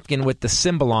a napkin with the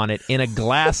symbol on it in a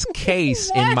glass case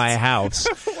in my house.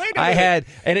 And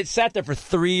it sat there for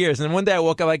 3 years. And one day I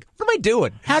woke up like, what am I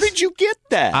doing? How did you get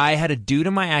that? I had a dude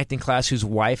in my acting class whose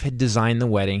wife had designed the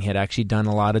wedding, had actually done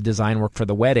a lot of design work for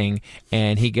the wedding.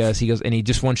 And he goes, and he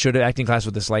just once showed an acting class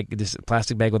with this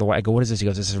plastic bag with a white. I go, what is this? He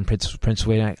goes, this is from Prince's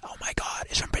wedding. Oh my God,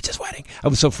 it's from Prince's wedding. I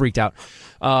was so freaked out.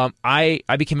 I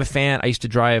became a fan. I used to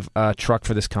drive a truck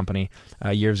for this company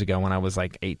years ago when I was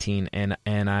like 18, and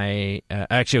I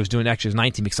was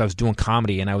 19 because I was doing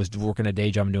comedy and I was working a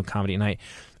day job and doing comedy at night,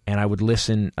 and I would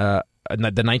listen. The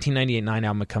 1998 9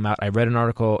 album had come out. I read an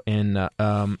article in the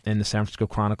San Francisco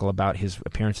Chronicle about his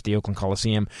appearance at the Oakland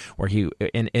Coliseum, where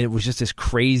and it was just this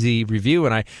crazy review.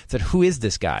 And I said, "Who is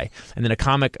this guy?" And then a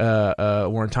comic,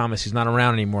 Warren Thomas, who's not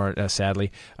around anymore,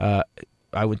 sadly.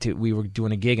 We were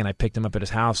doing a gig and I picked him up at his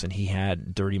house and he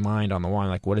had Dirty Mind on the wall. I'm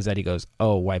like, what is that? He goes,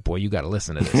 oh, white boy, you got to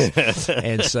listen to this.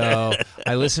 And so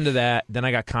I listened to that. Then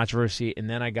I got Controversy, and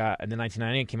then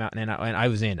 1998 came out, and I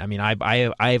was in. I mean,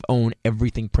 I've owned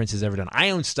everything Prince has ever done.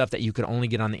 I own stuff that you could only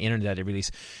get on the internet at release.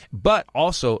 But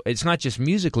also, it's not just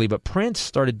musically, but Prince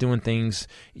started doing things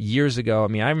years ago. I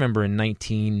mean, I remember in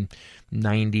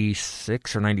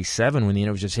 1996 or 97 when the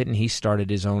internet was just hitting, he started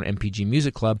his own MPG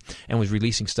Music Club and was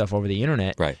releasing stuff over the internet.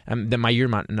 Right. Then my year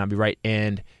might not be right,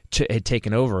 and had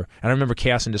taken over. And I remember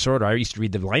Chaos and Disorder. I used to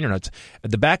read the liner notes.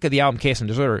 At the back of the album, Chaos and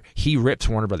Disorder, he rips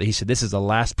Warner Brothers. He said, this is the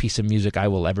last piece of music I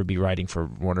will ever be writing for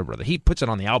Warner Brothers. He puts it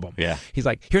on the album. Yeah. He's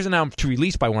like, here's an album to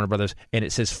release by Warner Brothers, and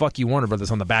it says, fuck you, Warner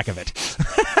Brothers, on the back of it.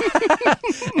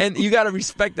 And you got to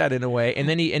respect that in a way. And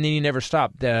then he never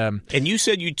stopped. And you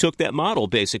said you took that model,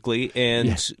 basically,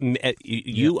 and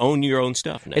you own your own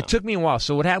stuff now. It took me a while.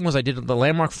 So what happened was I did the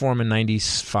Landmark Forum in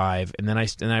 95, and then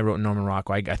I wrote Norman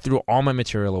Rockwell. I threw all my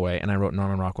material away, and I wrote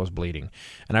Norman Rockwell's Bleeding.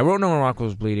 And I wrote Norman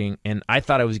Rockwell's Bleeding, and I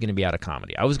thought I was going to be out of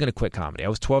comedy. I was going to quit comedy. I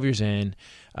was 12 years in.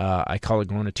 I call it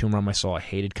growing a tumor on my soul. I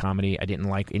hated comedy. I didn't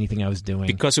like anything I was doing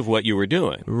because of what you were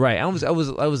doing. Right. I was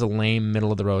a lame,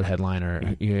 middle of the road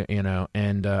headliner,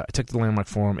 and I took the Landmark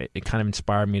Forum. It kind of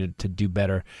inspired me to do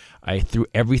better. I threw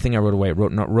everything I wrote away.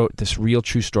 Wrote this real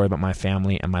true story about my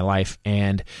family and my life.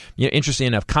 And interesting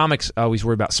enough, comics always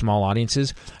worry about small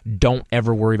audiences. Don't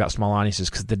ever worry about small audiences,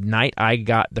 because the night I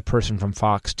got the person from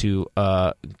Fox to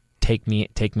take me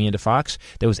into Fox,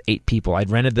 there was 8 people. I'd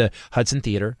rented the Hudson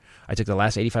Theater. I took the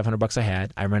last $8,500 I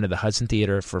had. I rented the Hudson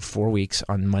Theater for 4 weeks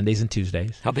on Mondays and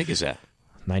Tuesdays. How big is that?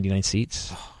 99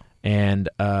 seats. And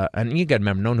you got to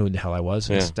remember, no one knew who the hell I was.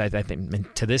 Yeah. I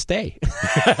think to this day.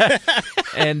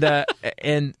 and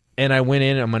I went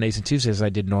in on Mondays and Tuesdays. I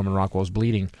did Norman Rockwell's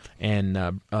Bleeding, and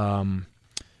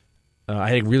I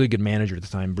had a really good manager at the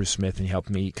time, Bruce Smith, and he helped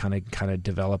me kind of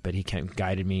develop it. He kind of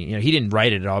guided me. He didn't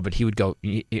write it at all, but he would go.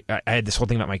 I had this whole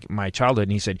thing about my childhood,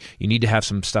 and he said, you need to have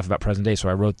some stuff about present day. So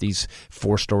I wrote these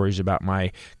 4 stories about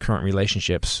my current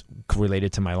relationships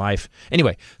related to my life.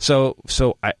 Anyway, so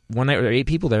one night there were 8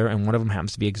 people there, and one of them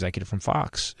happens to be executive from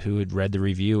Fox who had read the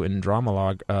review and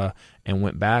Dramalog and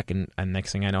went back, and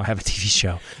next thing I know, I have a TV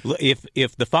show.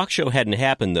 If the Fox show hadn't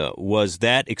happened, though, was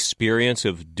that experience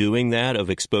of doing that, of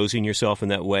exposing yourself in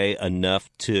that way, enough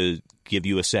to give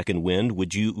you a second wind?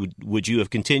 Would you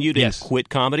have continued and quit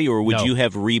comedy, or would you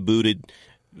have rebooted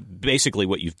basically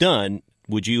what you've done?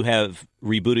 Would you have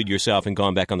rebooted yourself and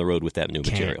gone back on the road with that new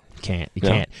material? You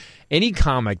can't. Any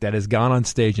comic that has gone on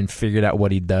stage and figured out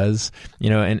what he does,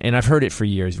 and I've heard it for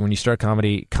years. When you start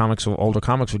comedy, older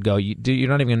comics would go, you're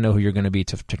not even going to know who you're going to be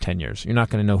for 10 years. You're not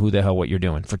going to know who the hell what you're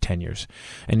doing for 10 years.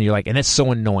 And you're like, and it's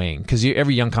so annoying, because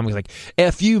every young comic is like,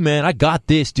 F you, man, I got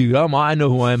this, dude. I know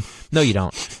who I am. No, you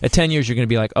don't. At 10 years, you're going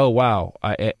to be like, oh, wow.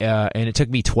 And it took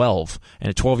me 12. And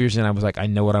at 12 years in, I was like, I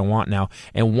know what I want now.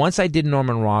 And once I did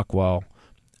Norman Rockwell,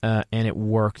 and it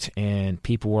worked, and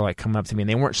people were like coming up to me, and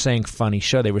they weren't saying funny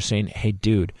show. They were saying, hey,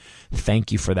 dude,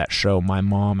 thank you for that show. My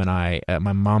mom and I,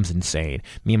 my mom's insane.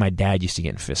 Me and my dad used to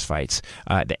get in fist fights.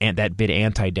 That bit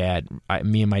Anti-Dad, I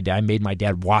made my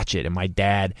dad watch it, and my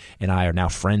dad and I are now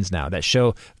friends now. That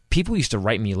show, people used to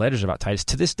write me letters about Titus.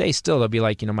 To this day still, they'll be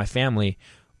like, my family,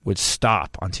 would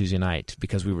stop on Tuesday night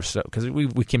because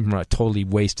we came from a totally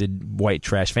wasted white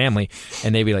trash family,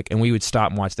 and they'd be like, and we would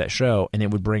stop and watch that show, and it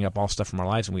would bring up all stuff from our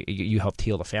lives, and you helped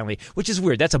heal the family, which is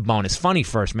weird. That's a bonus. Funny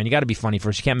first, man. You got to be funny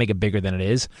first. You can't make it bigger than it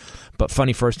is, but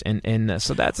funny first, and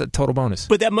so that's a total bonus.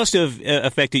 But that must have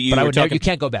affected you. But you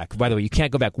can't go back. By the way, you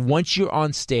can't go back once you're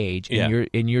on stage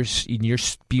and you're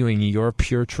spewing your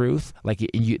pure truth, like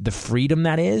the freedom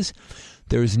that is.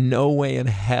 There's no way in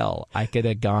hell I could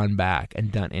have gone back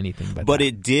and done anything but that. But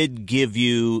it did give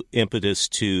you impetus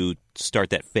to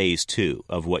start that phase 2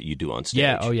 of what you do on stage.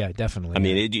 Yeah, oh yeah, definitely. I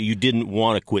mean, you didn't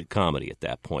want to quit comedy at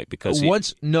that point because... I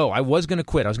was going to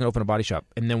quit. I was going to open a body shop.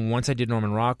 And then once I did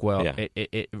Norman Rockwell,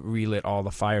 it relit all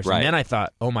the fires. Right. And then I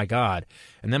thought, oh my God.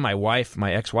 And then my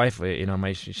ex-wife,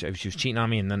 she was cheating on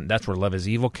me, and then that's where Love is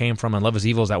Evil came from. And Love is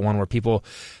Evil is that one where people...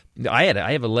 I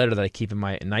have a letter that I keep in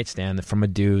my nightstand from a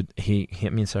dude. He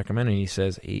hit me in Sacramento, and he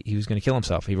says he was going to kill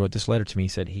himself. He wrote this letter to me.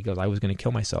 He goes, I was going to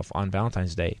kill myself on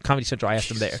Valentine's Day. Comedy Central. I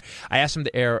asked him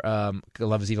to air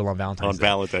Love is Evil on Valentine's Day.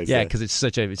 Valentine's Day. Yeah, because it's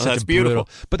such a beautiful. Brutal.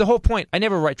 But the whole point, I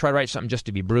never try to write something just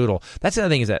to be brutal. That's the other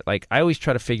thing is that like I always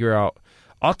try to figure out.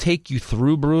 I'll take you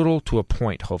through brutal to a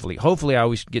point. Hopefully, I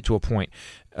always get to a point.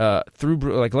 Through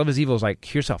like Love is Evil is like,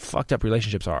 here's how fucked up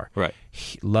relationships are. Right.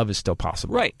 Love is still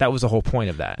possible. Right. That was the whole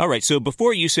point of that. All right. So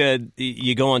before you said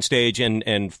you go on stage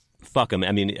and fuck them.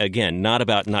 I mean, again, not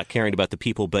about not caring about the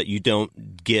people, but you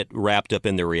don't get wrapped up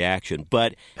in the reaction.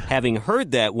 But having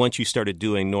heard that, once you started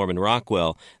doing Norman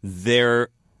Rockwell, there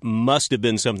must have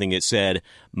been something that said,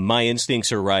 my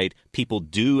instincts are right. People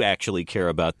do actually care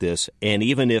about this. And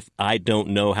even if I don't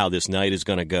know how this night is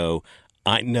going to go,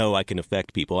 I know I can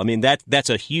affect people. I mean, that's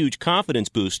a huge confidence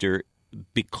booster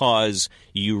because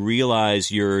you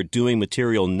realize you're doing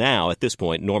material now, at this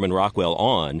point, Norman Rockwell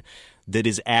on, that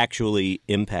is actually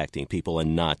impacting people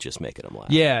and not just making them laugh.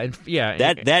 Yeah.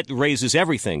 That raises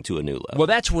everything to a new level. Well,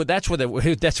 that's where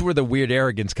the weird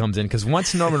arrogance comes in, because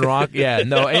once Norman Rock,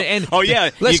 and oh yeah,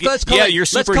 let's call it your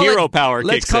superhero power.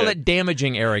 Let's call in. it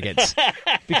damaging arrogance,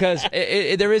 because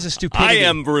there is a stupidity. I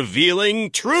am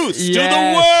revealing truths to the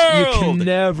world. You can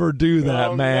never do that,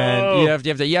 oh, man. No.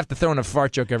 You have to throw in a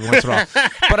fart joke every once in a while.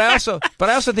 But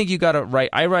I also think you got to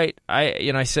write.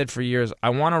 I said for years,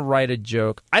 I want to write a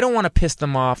joke. I don't want to piss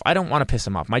them off. I don't want to piss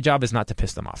them off. My job is not to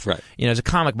piss them off. Right. As a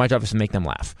comic, my job is to make them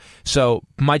laugh. So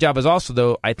my job is also,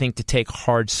 though, I think, to take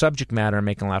hard subject matter and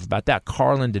make them laugh about that.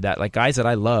 Carlin did that. Like, guys that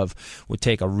I love would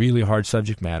take a really hard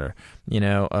subject matter,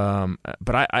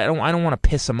 but I don't want to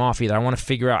piss them off either. I want to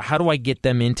figure out, how do I get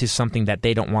them into something that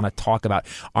they don't want to talk about?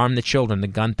 Arm the Children, the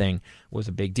gun thing was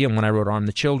a big deal. When I wrote Arm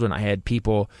the Children, I had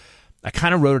people... I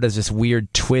kind of wrote it as this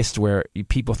weird twist where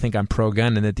people think I'm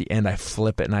pro-gun, and at the end I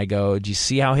flip it and I go, "Do you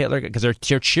see how Hitler?" Because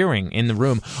they're cheering in the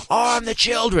room, "Arm the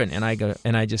children!" And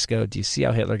I just go, "Do you see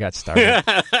how Hitler got started?"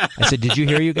 I said, "Did you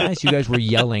hear you guys? You guys were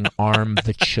yelling, 'Arm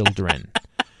the children!'"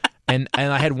 And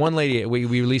I had one lady. We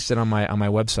released it on my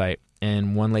website,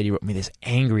 and one lady wrote me this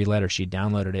angry letter. She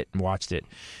downloaded it and watched it.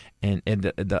 And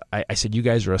I said, "You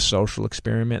guys are a social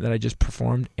experiment that I just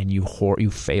performed, and you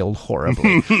failed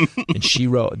horribly." And she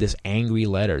wrote this angry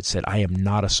letter. It said, "I am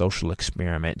not a social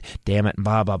experiment. Damn it!" And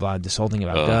blah blah blah. This whole thing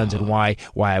about guns and why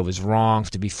I was wrong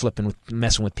to be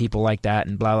messing with people like that,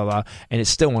 and blah blah blah. And it's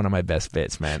still one of my best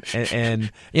bits, man. And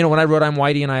when I wrote "I'm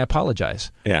Whitey and I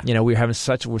Apologize,"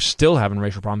 we're still having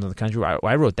racial problems in the country.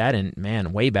 I wrote that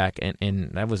way back,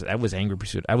 and that was Angry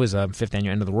Pursuit. I was 5th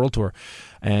annual End of the World tour,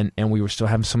 and we were still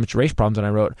having so much race problems, and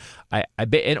I wrote, I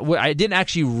didn't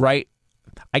actually write.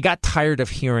 I got tired of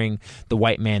hearing the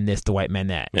white man this, the white man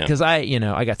that, because I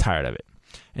got tired of it,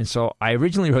 and so I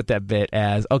originally wrote that bit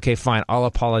as, okay, fine, I'll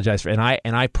apologize for, and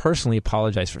I personally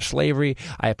apologize for slavery.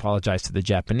 I apologize to the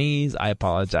Japanese. I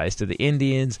apologize to the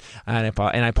Indians, and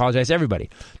I apologize to everybody.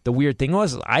 The weird thing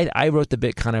was, I wrote the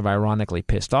bit kind of ironically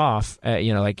pissed off,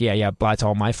 it's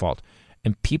all my fault.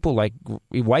 And people white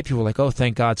people were like, "Oh,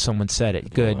 thank God someone said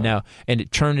it. Good." Wow. Now, and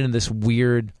it turned into this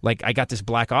weird, I got this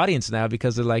black audience now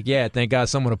because they're like, "Yeah, thank God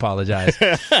someone apologized."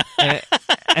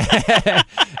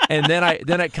 And then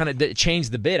I kind of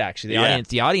changed the bit. Actually,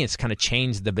 the audience kind of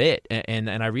changed the bit, and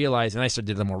I realized, and I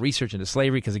started doing more research into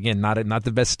slavery because, again, not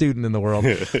the best student in the world,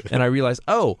 and I realized,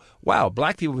 oh wow,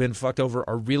 black people have been fucked over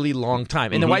a really long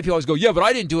time, and then white people always go, "Yeah, but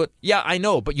I didn't do it." Yeah, I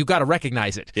know, but you got to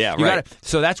recognize it. Yeah, right.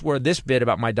 So that's where this bit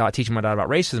about my teaching my daughter about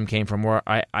racism came from, where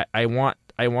I want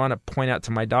to point out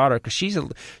to my daughter, because she's a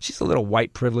little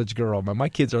white privileged girl. My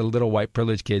kids are little white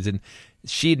privileged kids, and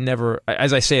she'd never,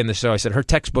 as I say in the show, I said her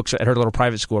textbooks at her little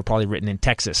private school are probably written in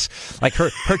Texas. Like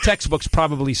her textbooks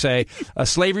probably say,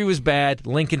 slavery was bad,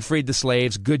 Lincoln freed the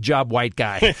slaves, good job, white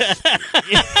guy.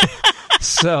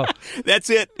 So that's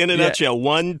it in a nutshell.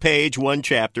 1 page, 1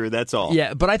 chapter. That's all.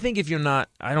 Yeah, but I think if you're not,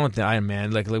 I don't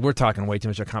think like we're talking way too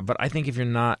much about, but I think if you're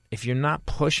not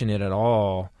pushing it at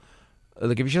all.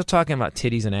 Like if you're talking about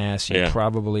titties and ass, you're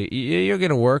going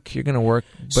to work. You're going to work,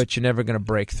 but you're never going to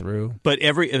break through. But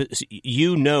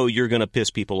you're going to piss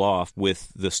people off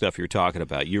with the stuff you're talking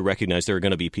about. You recognize there are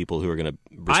going to be people who are going to.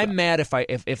 I'm mad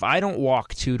if I don't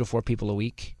walk 2 to 4 people a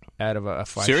week out of a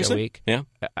 5-show Seriously? week. Yeah,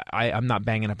 I'm not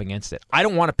banging up against it. I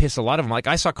don't want to piss a lot of them. Like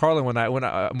I saw Carlin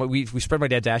when we spread my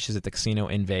dad's ashes at the casino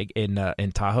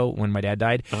in Tahoe when my dad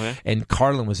died, and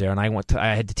Carlin was there, and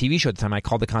I had the TV show at the time. I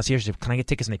called the concierge, said, "Can I get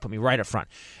tickets?" And they put me right up front.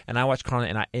 And I watched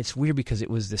Carlin, and it's weird because it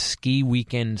was the ski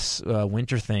weekend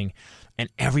winter thing. And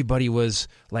everybody was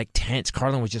like tense.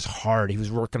 Carlin was just hard. He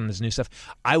was working on his new stuff.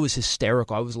 I was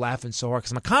hysterical. I was laughing so hard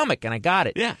because I'm a comic and I got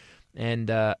it. Yeah. And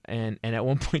at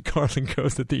one point, Carlin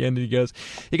goes at the end, and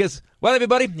he goes, "Well,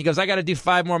 everybody," he goes, "I got to do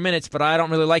 5 more minutes, but I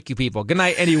don't really like you people. Good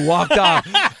night." And he walked off,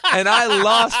 and I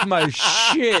lost my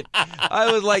shit.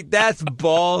 I was like, "That's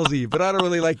ballsy," but I don't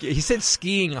really like it. He said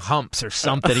skiing humps or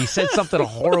something. He said something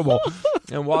horrible,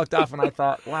 and walked off. And I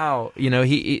thought, wow,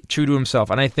 he true to himself.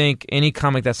 And I think any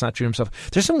comic that's not true to himself.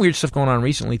 There's some weird stuff going on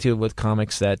recently too with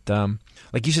comics that.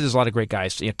 Like you said, there's a lot of great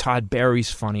guys. Todd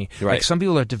Barry's funny. Right. Like some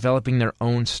people are developing their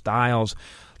own styles.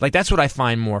 Like that's what I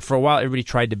find more. For a while, everybody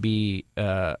tried to be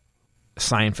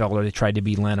Seinfeld, or they tried to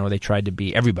be Leno, or they tried to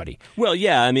be everybody. Well,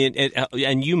 yeah. I mean,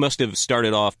 and you must have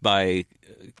started off by.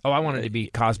 I wanted to be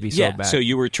Cosby so bad. So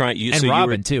you were trying.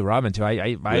 Robin too. I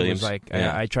was like,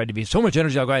 I tried to be so much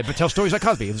energy. I'll go, but tell stories like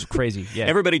Cosby. It was crazy. Yeah.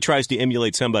 Everybody tries to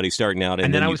emulate somebody starting out,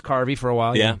 and then I was Carvey for a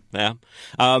while. Yeah.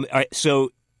 All right.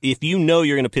 So. If you know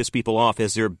you're going to piss people off,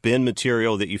 has there been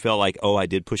material that you felt like, oh, I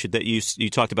did push it? That you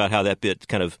talked about how that bit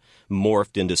kind of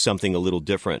morphed into something a little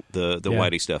different, the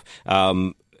Whitey stuff.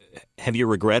 Have you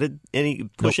regretted any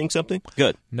pushing something?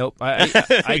 Good. Nope.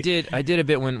 I did a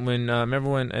bit when remember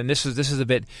when, and this is a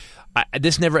bit.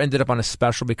 This never ended up on a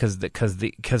special because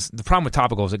the problem with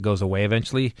topical is it goes away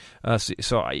eventually.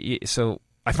 So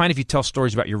I find if you tell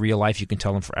stories about your real life, you can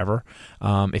tell them forever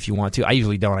if you want to. I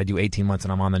usually don't. I do 18 months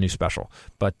and I'm on the new special.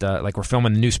 But like we're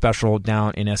filming the new special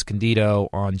down in Escondido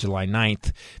on July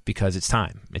 9th because it's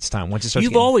time. It's time. Once it starts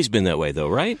You've always been that way though,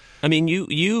 right? I mean,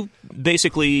 you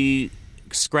basically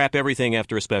scrap everything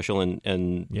after a special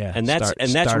and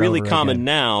that's really common again.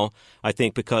 Now, I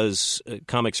think, because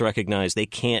comics recognize they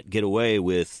can't get away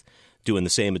with doing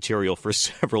the same material for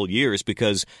several years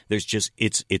because there's just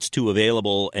it's too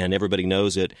available and everybody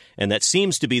knows it, and that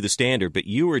seems to be the standard. But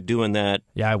you were doing that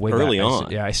early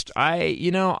on.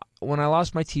 When I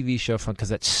lost my TV show because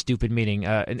that stupid meeting,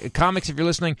 and comics, if you're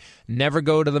listening, never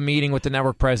go to the meeting with the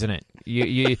network president.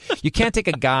 You can't take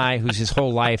a guy whose his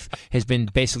whole life has been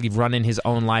basically running his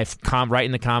own life,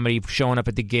 writing the comedy, showing up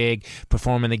at the gig,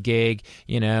 performing the gig,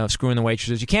 screwing the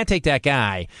waitresses. You can't take that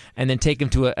guy and then take him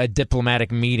to a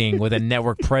diplomatic meeting with a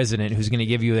network president who's going to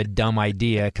give you a dumb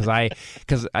idea because I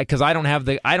don't have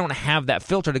that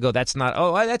filter to go. That's not.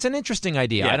 Oh, that's an interesting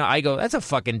idea. Yeah. I go. That's a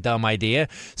fucking dumb idea.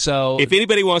 So if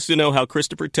anybody wants to know how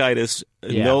Christopher Titus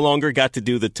no longer got to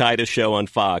do the Titus show on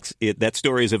Fox, that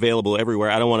story is available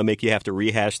everywhere. I don't want to make you have to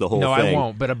rehash the whole thing. No, I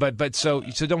won't. But so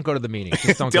don't go to the meeting.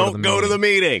 Just don't go to the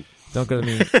meeting. Don't go to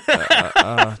the meeting.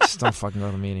 Just don't fucking go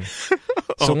to the meeting.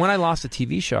 So when I lost the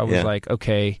TV show, I was like,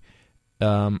 okay,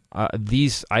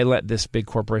 I let this big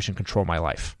corporation control my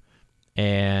life.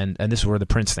 And this is where the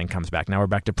Prince thing comes back. Now we're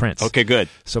back to Prince. Okay, good.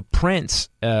 So Prince,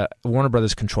 Warner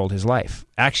Brothers controlled his life.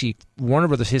 Actually, Warner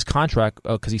Brothers, his contract,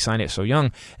 because he signed it so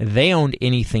young, they owned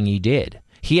anything he did.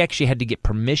 He actually had to get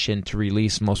permission to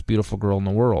release Most Beautiful Girl in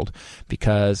the World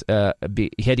because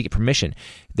he had to get permission.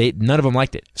 None of them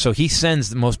liked it. So he sends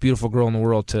the Most Beautiful Girl in the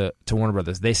World to Warner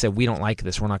Brothers. They said, we don't like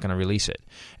this. We're not going to release it.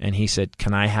 And he said,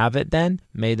 can I have it then?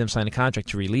 Made them sign a contract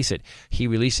to release it. He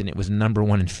released it, and it was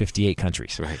 #1 in 58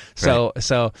 countries. Right.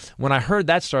 So when I heard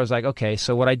that story, I was like, okay.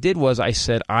 So what I did was I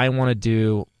said, I want to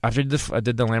do, after I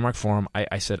did the Landmark Forum,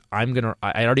 I said, I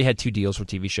already had 2 deals for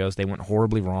TV shows. They went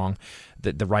horribly wrong.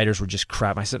 The writers were just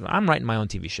crap. I said, I'm writing my own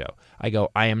TV show. I go,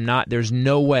 there's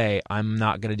no way I'm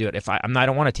not going to do it. I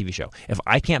don't want a TV show. If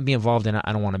I can't be involved in it,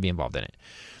 I don't want to be involved in it.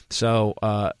 So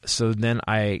then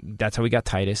that's how we got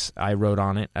Titus. I wrote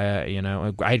on it.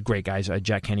 I had great guys.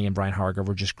 Jack Kenny and Brian Harger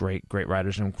were just great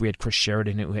writers. And we had Chris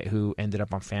Sheridan who ended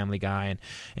up on Family Guy,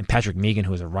 and Patrick Megan,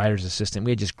 who was a writer's assistant.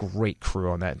 We had just great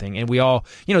crew on that thing. And we all,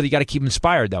 you got to keep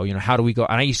inspired though. How do we go?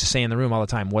 And I used to say in the room all the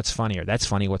time, what's funnier? That's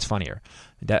funny. What's funnier?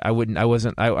 That I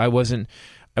wasn't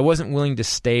I wasn't willing to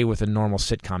stay with a normal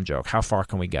sitcom joke. How far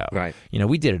can we go? Right.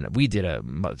 We did a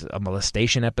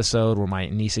molestation episode where my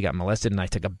niece got molested and I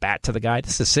took a bat to the guy.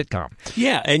 This is a sitcom.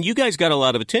 Yeah, and you guys got a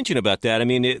lot of attention about that. I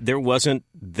mean, there wasn't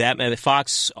that many.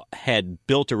 Fox had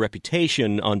built a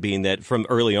reputation on being that from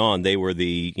early on. They were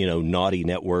the naughty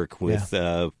network with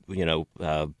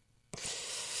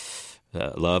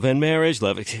Love and Marriage,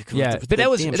 Love. Yeah, but that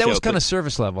was kind of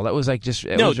service level. That was like just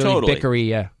was really bickery.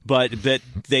 Yeah, but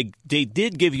they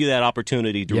did give you that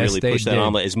opportunity to really push that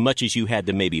omelet as much as you had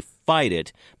to maybe fight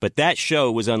it. But that show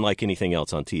was unlike anything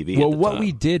else on TV. Well, what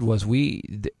we did was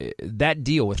that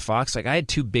deal with Fox. Like I had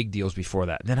 2 big deals before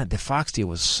that. Then the Fox deal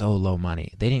was so low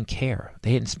money. They didn't care.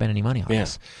 They didn't spend any money on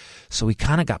us. So we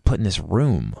kind of got put in this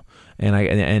room.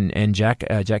 And Jack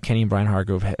Kenny and Brian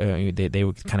Hargrove,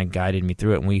 they kind of guided me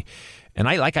through it, and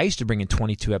I used to bring in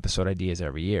 22 episode ideas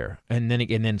every year, and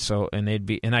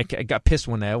I got pissed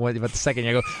one day about the second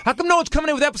year. I go, how come no one's coming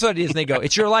in with episode ideas? And they go,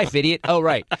 it's your life, idiot. Oh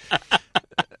right.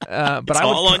 But it's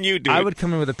all on you, dude. I would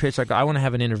come in with a pitch like, I want to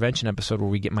have an intervention episode where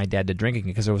we get my dad to drinking,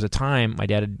 because there was a time my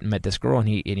dad had met this girl and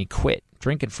he quit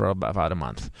drinking for about a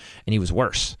month, and he was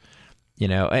worse.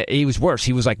 He was worse.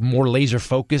 He was like more laser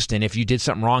focused, and if you did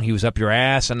something wrong, he was up your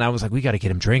ass. And I was like, we got to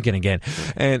get him drinking again.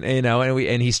 And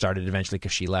and he started eventually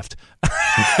because she left.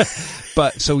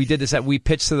 But so we did this. We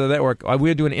pitched to the network. We're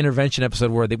gonna do an intervention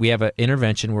episode where we have an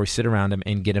intervention where we sit around him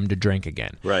and get him to drink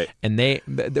again. Right. And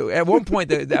at one point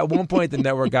the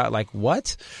network got like,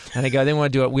 what? And they go, they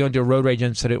want to do it. We want to do a road rage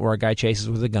incident where a guy chases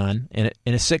with a gun in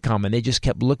a sitcom, and they just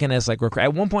kept looking at us like we're.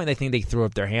 At one point, I think they threw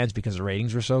up their hands because the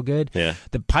ratings were so good. Yeah.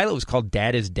 The pilot was called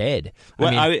Dad is Dead.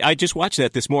 Well, I just watched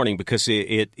that this morning because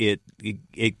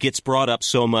it gets brought up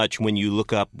so much when you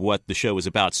look up what the show is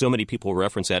about. So many people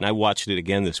reference that, and I watched it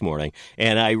again this morning.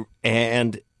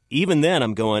 And even then,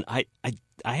 I'm going, I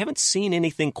haven't seen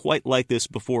anything quite like this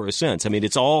before or since. I mean,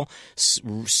 it's all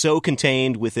so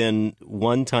contained within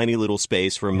one tiny little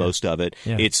space for most of it.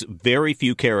 Yeah. It's very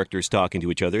few characters talking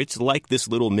to each other. It's like this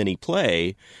little mini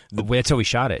play. That's how we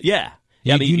shot it. Yeah.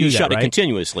 Yeah, you shot that, right? it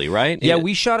continuously, right? Yeah,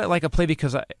 we shot it like a play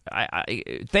because I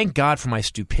thank God for my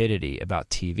stupidity about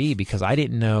TV, because I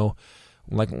didn't know.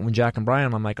 Like when Jack and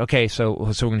Brian, I'm like, okay, so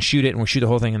we're going to shoot it, and we'll shoot the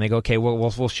whole thing. And they go, okay, well,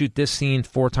 we'll shoot this scene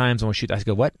 4 times, and we'll shoot. I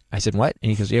go, what? I said, what?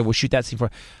 And he goes, yeah, we'll shoot that scene 4.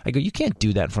 I go, you can't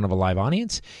do that in front of a live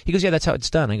audience. He goes, yeah, that's how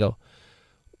it's done. I go,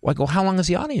 how long is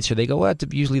the audience here? They go, well,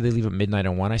 usually they leave at midnight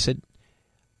or 1. I said,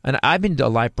 and I've been a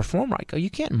live performer. I go, you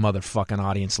can't motherfucking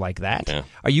audience like that. Yeah.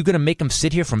 Are you going to make them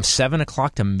sit here from 7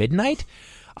 o'clock to midnight?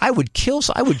 I would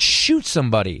shoot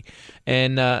somebody.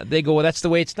 And they go, well, that's the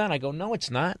way it's done. I go, no, it's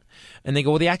not. And they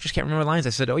go, well, the actors can't remember lines. I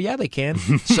said, oh, yeah, they can.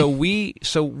 so we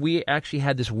actually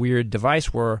had this weird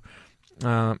device where,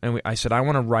 I said, I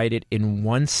want to write it in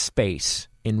one space,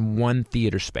 in one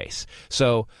theater space.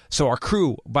 So our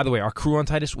crew, by the way, on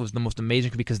Titus was the most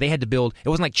amazing, because they had to build. It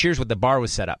wasn't like Cheers where the bar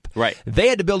was set up. Right. They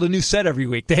had to build a new set every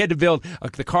week. They had to build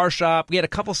the car shop. We had a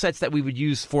couple sets that we would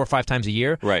use 4 or 5 times a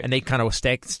year. Right. And they kind of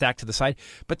stacked to the side.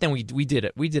 But then we did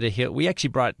it. We did a hit. We actually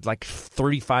brought like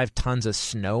 35 tons of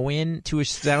snow in to a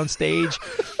soundstage.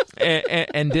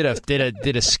 and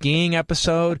did a skiing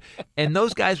episode. And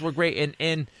those guys were great.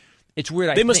 And it's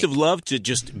weird. They must have loved to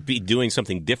just be doing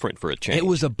something different for a change. It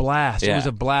was a blast. Yeah. It was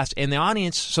a blast. And the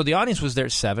audience was there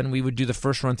at 7. We would do the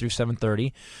first run through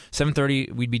 7:30.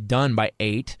 7:30, we'd be done by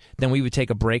 8. Then we would take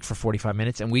a break for 45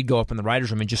 minutes, and we'd go up in the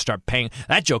writer's room and just start paying.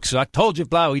 That joke sucked. Told you,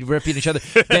 blah. We'd repeat each other.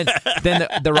 then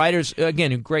the writers,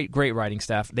 again, great writing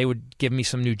staff, they would give me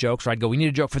some new jokes, or I'd go, we need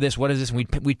a joke for this. What is this?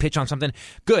 And we'd pitch on something.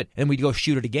 Good. And we'd go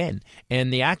shoot it again.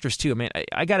 And the actors, too. Man,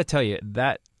 I got to tell you,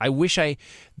 that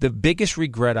the biggest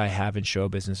regret I have in show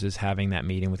business is having that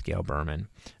meeting with Gail Berman,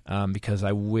 because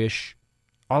I wish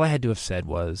all I had to have said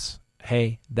was,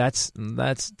 hey, that's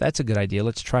a good idea.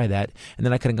 Let's try that. And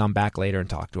then I could have gone back later and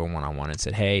talked to her one-on-one and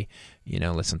said, hey,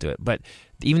 listen to it. But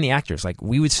even the actors, like,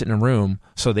 we would sit in a room,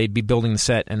 so they'd be building the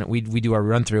set, and we'd do our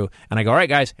run-through, and I go, all right,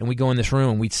 guys, and we go in this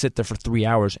room, and we'd sit there for 3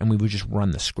 hours, and we would just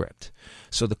run the script.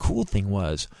 So the cool thing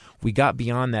was, we got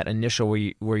beyond that initial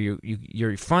where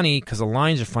you're funny because the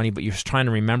lines are funny, but you're trying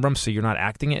to remember them, so you're not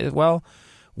acting it as well.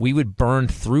 We would burn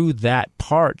through that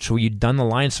part, so you'd done the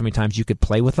lines so many times you could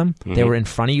play with them. Mm-hmm. They were in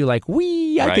front of you, like,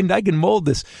 I can mold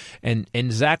this. And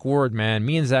Zach Ward, man,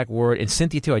 me and Zach Ward, and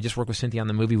Cynthia too. I just worked with Cynthia on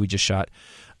the movie we just shot.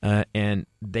 And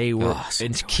they were,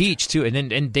 and Keach too,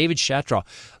 and David Shatraw.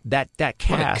 That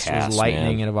cast was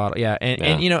lightning in a bottle. Yeah,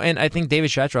 and I think David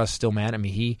Shatraw is still mad at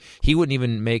me. He wouldn't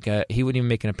even make an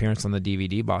appearance on the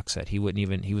DVD box set. He wouldn't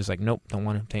even. He was like, nope, don't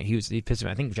want him. He pissed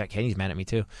me. I think Jack Kenny's mad at me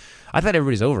too. I thought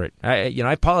everybody's over it. I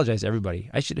apologize to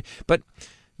everybody. I should, but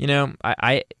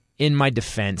in my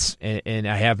defense, and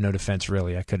I have no defense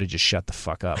really, I could have just shut the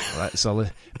fuck up.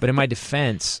 But in my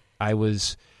defense, I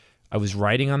was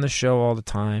writing on the show all the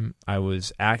time. I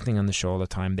was acting on the show all the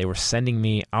time. They were sending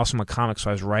me. Also, I'm a comic, so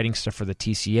I was writing stuff for the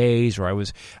TCAs, or I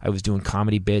was doing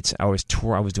comedy bits. I was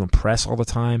doing press all the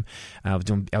time. I was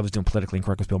doing Politically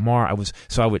Incorrect with Bill Maher.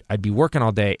 I'd be working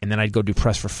all day, and then I'd go do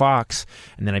press for Fox,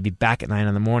 and then I'd be back at 9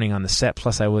 in the morning on the set.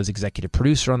 Plus, I was executive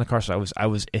producer on the car. So I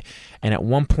was, and at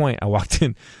one point, I walked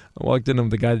in. I'm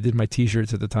the guy that did my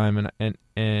T-shirts at the time,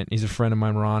 and he's a friend of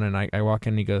mine, Ron. And I walk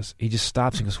in, and he just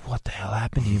stops and goes, "What the hell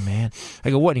happened to you, man?" I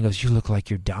go, "What?" And he goes, "You look like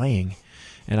you're dying."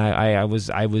 And I was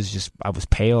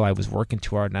pale. I was working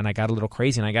too hard, and I got a little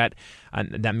crazy. And I got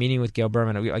that meeting with Gail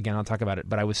Berman. Again, I'll talk about it.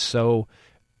 But I was so.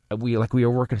 We were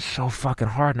working so fucking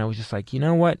hard, and I was just like, you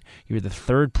know what? You're the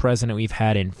third president we've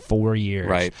had in 4 years.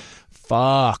 Right.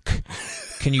 Fuck.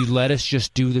 Can you let us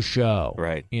just do the show?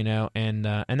 Right. You know, and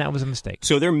that was a mistake.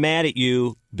 So they're mad at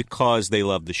you because they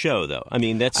love the show, though. I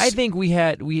mean, that's. I think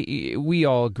we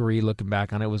all agree, looking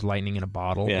back on it, was lightning in a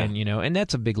bottle, Yeah. and and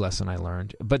that's a big lesson I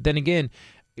learned. But then again,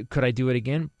 could I do it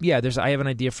again? Yeah, I have an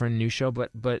idea for a new show,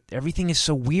 but everything is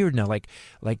so weird now. Like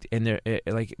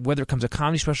whether it comes a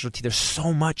comedy specialty, there's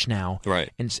so much now. Right.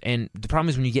 And the problem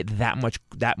is when you get that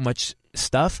much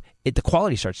stuff, the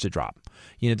quality starts to drop.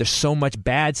 There's so much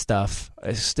bad stuff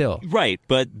still. Right,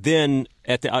 but then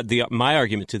at my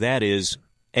argument to that is,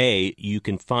 A, you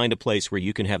can find a place where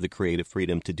you can have the creative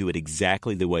freedom to do it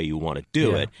exactly the way you want to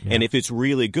do it. Yeah. And if it's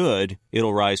really good,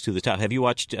 it'll rise to the top. Have you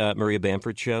watched Maria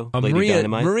Bamford's show, Lady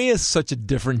Dynamite? Maria's such a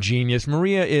different genius.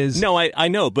 Maria is... No, I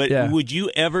know, but would you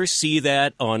ever see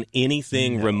that on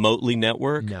anything remotely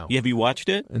network? No. Have you watched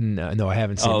it? No, I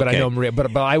haven't seen it, okay. But I know Maria.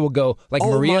 But I will go...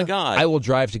 Maria, my God. I will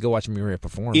drive to go watch Maria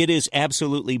perform. It is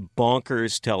absolutely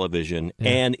bonkers television,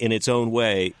 and in its own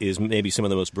way is maybe some of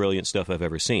the most brilliant stuff I've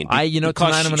ever seen.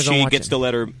 Tonight I'm going to go watch it.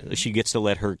 She gets to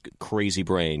let her crazy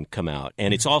brain come out,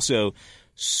 and it's also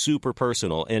super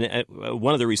personal. And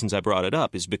one of the reasons I brought it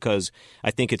up is because I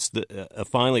think it's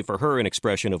finally for her an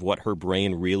expression of what her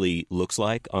brain really looks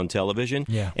like on television.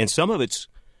 Yeah. And some of it's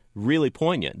really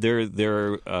poignant.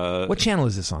 What channel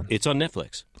is this on? It's on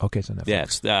Netflix. Okay, it's on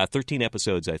Netflix. Yeah, it's 13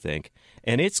 episodes, I think,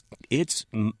 and it's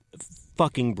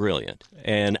fucking brilliant.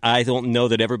 And I don't know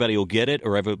that everybody will get it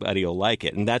or everybody will like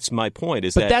it. And that's my point.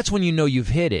 But that's when you know you've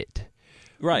hit it.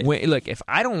 Right. Look, if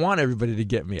I don't want everybody to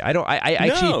get me, I don't.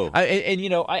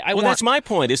 That's my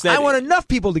point. Is that I want enough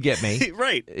people to get me,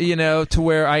 right? To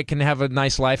where I can have a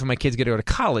nice life and my kids get to go to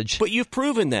college. But you've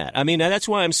proven that. I mean, that's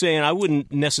why I'm saying I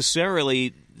wouldn't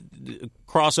necessarily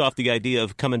cross off the idea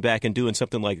of coming back and doing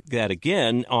something like that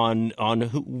again on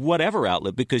whatever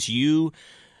outlet, because you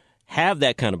have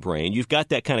that kind of brain. You've got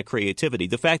that kind of creativity.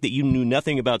 The fact that you knew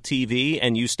nothing about TV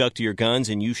and you stuck to your guns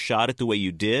and you shot it the way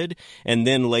you did, and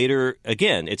then later,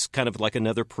 again, it's kind of like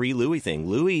another pre-Louis thing.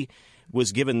 Louis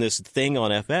was given this thing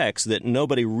on FX that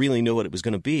nobody really knew what it was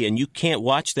going to be, and you can't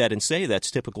watch that and say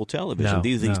that's typical television. No,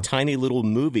 these tiny little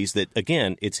movies that,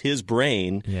 again, it's his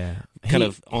brain kind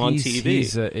of on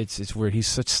TV. It's weird. He's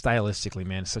such stylistically,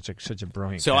 man, such a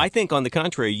brilliant So guy. I think, on the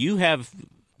contrary, you have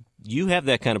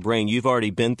that kind of brain. You've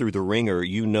already been through the ringer.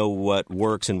 You know what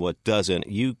works and what doesn't.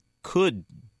 You could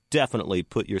definitely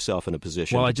put yourself in a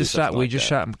position. Well, to we just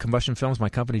shot Combustion Films. My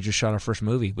company just shot our first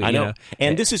movie. I know.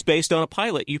 And this is based on a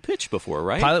pilot you pitched before,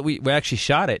 right? Pilot. We actually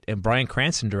shot it, and Bryan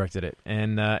Cranston directed it,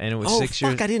 and it was 6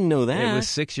 years. I didn't know that. It was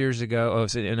 6 years ago. Oh, it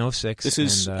was in 2006. This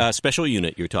is Special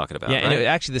Unit you're talking about. Yeah, right? and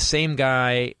actually the same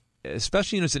guy.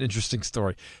 Special Unit's an interesting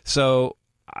story. So.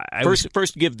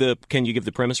 Can you give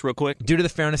the premise real quick? Due to the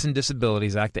Fairness and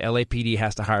Disabilities Act, the LAPD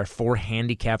has to hire 4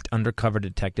 handicapped undercover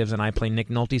detectives, and I play Nick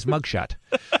Nolte's mugshot.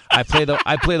 I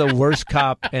play the worst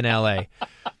cop in LA.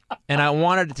 And I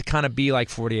wanted it to kind of be like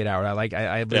 48 Hours.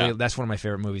 That's one of my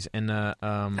favorite movies. And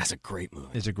that's a great movie.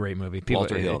 It's a great movie.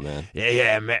 Walter Hill, man.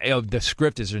 Yeah, man. The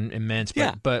script is immense.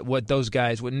 But what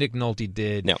Nick Nolte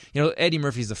did. No. Eddie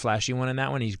Murphy's the flashy one in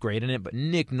that one. He's great in it. But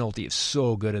Nick Nolte is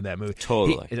so good in that movie.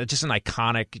 Totally. Just an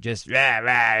iconic.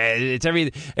 It's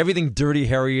everything Dirty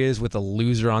Harry is with a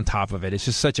loser on top of it. It's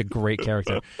just such a great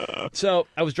character. So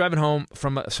I was driving home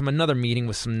from another meeting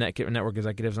with some network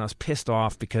executives, and I was pissed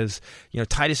off because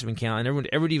Titus had been canceled, and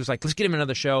everybody was like, "Let's get him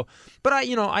another show." But I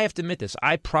have to admit this.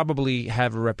 I probably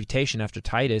have a reputation after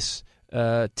Titus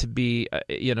to be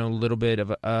a little bit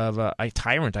of a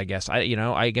tyrant. I guess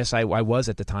I was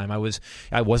at the time. I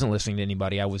wasn't listening to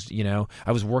anybody. I was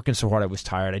working so hard. I was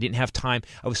tired. I didn't have time.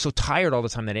 I was so tired all the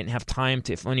time that I didn't have time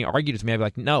to. If any argued with me, I'd be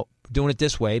like, "No, doing it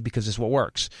this way because it's what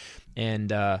works."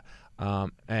 And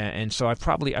And so I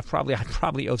probably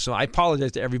owe some. I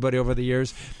apologize to everybody over the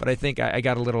years, but I think I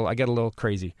got a little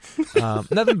crazy.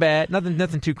 Nothing bad,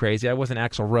 nothing too crazy. I wasn't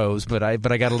Axl Rose, but I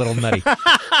got a little nutty.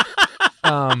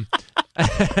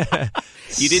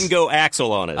 You didn't go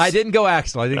Axl on us. I didn't go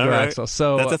Axl.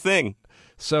 So that's a thing.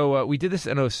 So we did this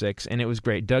in 2006, and it was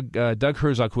great. Doug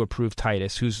Herzog, who approved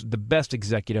Titus, who's the best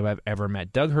executive I've ever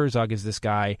met. Doug Herzog is this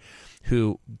guy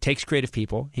who takes creative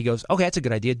people. He goes, okay, that's a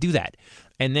good idea. Do that.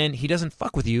 And then he doesn't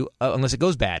fuck with you unless it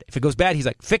goes bad. If it goes bad, he's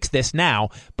like, fix this now.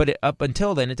 But up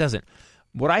until then, it doesn't.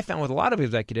 What I found with a lot of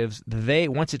executives,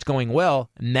 once it's going well,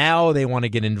 now they want to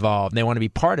get involved. They want to be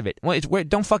part of it. Well,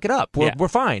 don't fuck it up. We're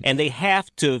fine. And they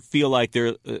have to feel like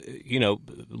they're,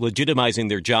 legitimizing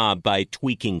their job by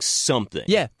tweaking something.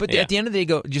 Yeah, but at the end of the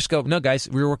day, just go. No, guys,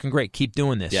 we're working great. Keep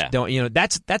doing this. Yeah.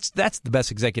 That's the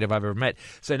best executive I've ever met.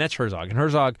 So that's Herzog. And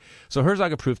Herzog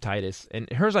approved Titus,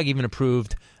 and Herzog even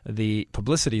approved the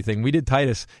publicity thing. We did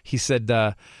Titus. He said.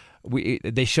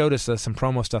 They showed us some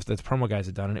promo stuff that the promo guys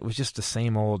had done, and it was just the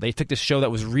same old. They took this show that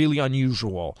was really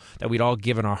unusual that we'd all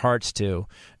given our hearts to,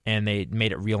 and they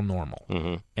made it real normal.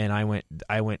 Mm-hmm. And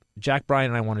I went, Jack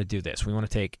Bryan and I want to do this. We want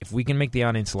to if we can make the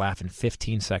audience laugh in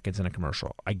 15 seconds in a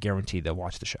commercial, I guarantee they'll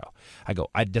watch the show. I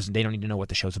go, they don't need to know what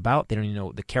the show's about. They don't need to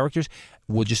know the characters.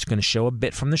 We're just going to show a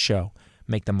bit from the show,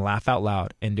 make them laugh out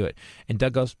loud, and do it. And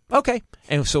Doug goes, okay.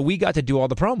 And so we got to do all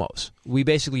the promos. We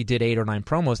basically did 8 or 9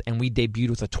 promos, and we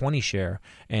debuted with a 20 share.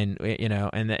 And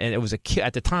and it was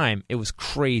at the time, it was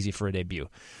crazy for a debut.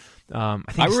 I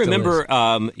remember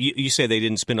you say they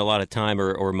didn't spend a lot of time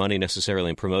or money necessarily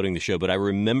in promoting the show, but I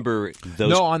remember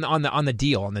those. No, on the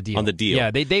deal. On the deal.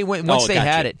 Yeah, they went once they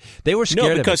had it. They were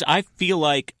scared. No, because I feel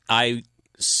like I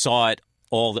saw it.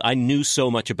 I knew so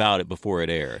much about it before it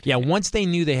aired. Yeah, once they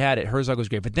knew they had it, Herzog was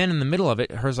great. But then in the middle of it,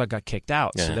 Herzog got kicked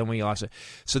out. Yeah. So then we lost it.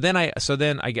 So then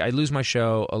I lose my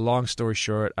show. A long story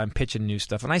short, I'm pitching new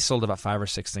stuff, and I sold about 5 or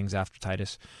 6 things after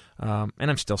Titus. And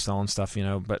I'm still selling stuff,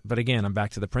 But again, I'm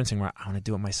back to the printing where I want to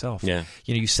do it myself. Yeah.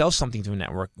 You sell something to a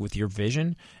network with your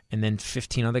vision, and then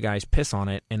 15 other guys piss on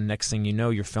it, and next thing you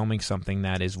know, you're filming something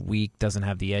that is weak, doesn't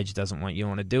have the edge, you don't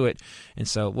want to do it. And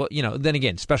so, then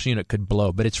again, special unit could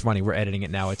blow, but it's funny. We're editing it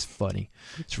now. It's funny.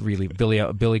 It's really Billy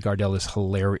Gardell is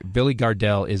hilarious. Billy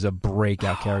Gardell is a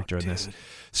breakout character in this.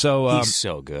 So he's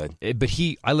so good. But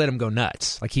I let him go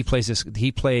nuts. Like he plays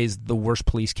the worst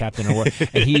police captain in the world,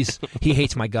 and he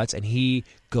hates my guts, and he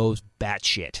goes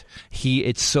batshit.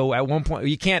 It's so at one point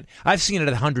you can't. I've seen it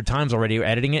 100 times already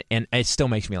editing it, and it still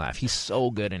makes me laugh. He's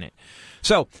so good in it.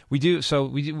 So we do.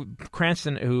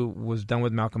 Cranston, who was done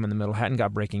with Malcolm in the Middle, hadn't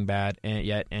got Breaking Bad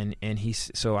yet, and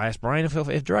so I asked Brian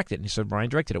if directed, and he said Brian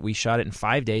directed it. We shot it in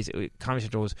 5 days. Comedy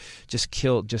Central was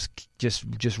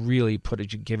just really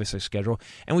gave us a schedule,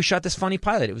 and we shot this funny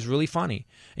pilot. It was really funny,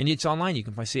 and it's online. You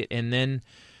can probably see it. And then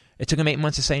it took him 8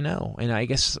 months to say no. And I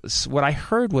guess what I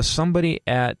heard was somebody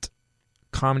at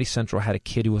Comedy Central had a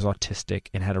kid who was autistic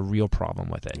and had a real problem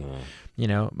with it.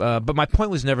 But my point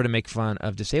was never to make fun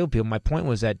of disabled people. My point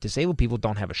was that disabled people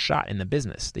don't have a shot in the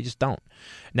business. They just don't.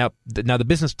 Now the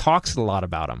business talks a lot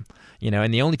about them,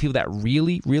 and the only people that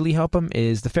really, really help them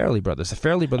is the Farrelly brothers. The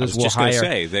Farrelly brothers will hire.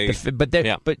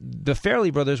 But the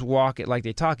Farrelly brothers walk it like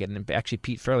they talk it, and actually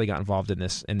Pete Farrelly got involved in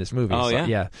this movie. Oh,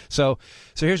 yeah. So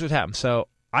here's what happened. So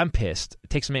I'm pissed. It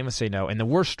takes them 8 months to say no. And the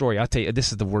worst story, I'll tell you,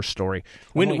 this is the worst story.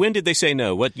 When did they say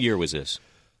no? What year was this?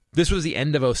 This was the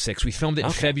end of 2006. We filmed it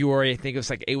in February. I think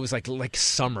it was like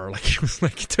summer.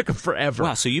 It took them forever.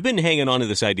 Wow, so you've been hanging on to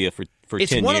this idea for 10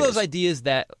 years. It's one of those ideas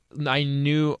that I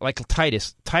knew, like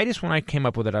Titus. Titus, when I came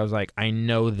up with it, I was like, I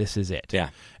know this is it.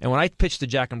 Yeah. And when I pitched to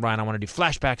Jack and Brian, I want to do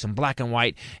flashbacks and black and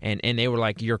white, and they were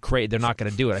like, you're crazy. They're not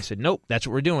going to do it. I said, nope, that's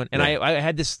what we're doing. And I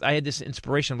had this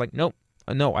inspiration of like, nope.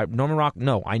 No, Norman Rock.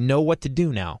 No, I know what to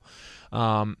do now.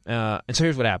 And so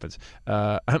here's what happens.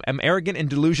 I'm arrogant and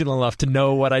delusional enough to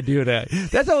know what I do now.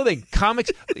 That's the whole thing.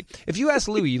 Comics. If you ask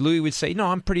Louis would say, "No,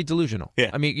 I'm pretty delusional." Yeah.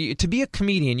 I mean, to be a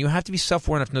comedian, you have to be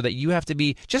self-aware enough to know that you have to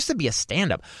be just to be a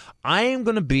stand-up. I am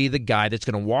going to be the guy that's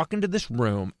going to walk into this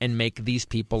room and make these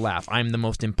people laugh. I'm the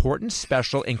most important,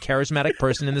 special, and charismatic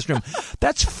person in this room.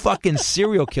 That's fucking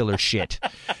serial killer shit.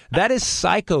 That is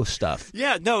psycho stuff.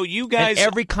 Yeah. No, you guys. And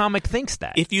every comic thinks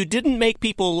that. If you didn't make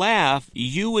people laugh,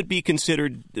 you would be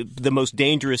considered the most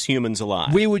dangerous humans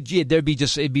alive. We would. Yeah, it'd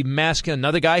be masculine.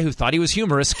 Another guy who thought he was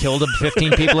humorous killed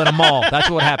 15 people in a mall. That's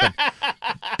what happened.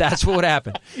 That's what would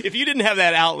happen. If you didn't have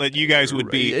that outlet, you guys would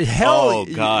be. Hell, oh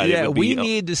God! Yeah, we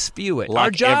need to spew it.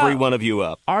 Lock every one of you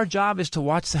up. Our job is to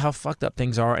watch how fucked up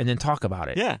things are and then talk about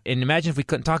it. Yeah. And imagine if we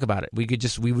couldn't talk about it. We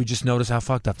would just notice how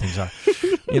fucked up things are.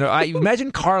 I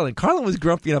imagine Carlin. Carlin was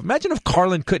grumpy enough. Imagine if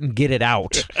Carlin couldn't get it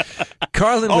out.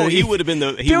 Carlin. He would have been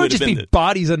the. There would just be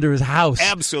bodies under his house.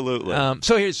 Absolutely.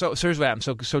 So here's what happened.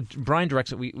 So Brian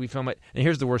directs it. We film it, and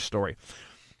here's the worst story.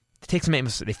 It takes them 8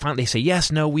 months. They say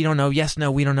yes, no, we don't know. Yes,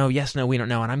 no, we don't know. Yes, no, we don't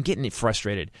know. And I'm getting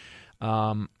frustrated.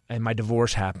 And my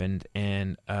divorce happened,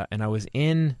 and I was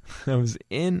in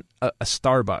a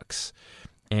Starbucks.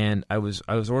 And I was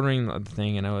ordering the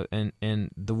thing,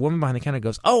 and the woman behind the counter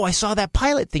goes, "Oh, I saw that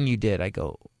pilot thing you did." I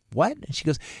go, "What?" And she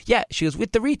goes, "Yeah." She goes,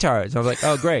 "With the retards." I was like,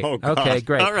 "Oh, great. Okay,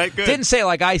 great." All right, good. Didn't say it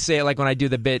like I say it, like when I do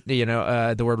the bit, the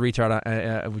word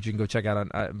retard, which you can go check out on,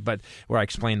 but where I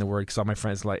explain the word because all my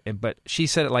friends like. But she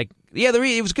said it like, "Yeah,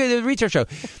 it was good. The retard show."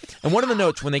 And one of the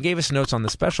notes when they gave us notes on the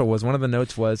special was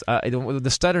the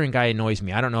stuttering guy annoys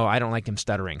me. I don't know. I don't like him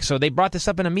stuttering. So they brought this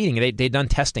up in a meeting. They'd done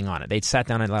testing on it. They'd sat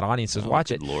down and let audiences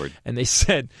watch it. Lord. And they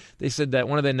said that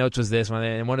one of the notes was this,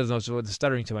 and one of the notes was the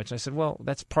stuttering too much. And I said, well,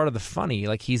 that's part of the funny.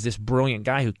 Like, he's this brilliant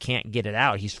guy who can't get it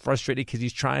out. He's frustrated because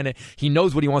he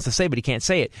knows what he wants to say, but he can't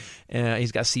say it.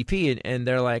 He's got CP, and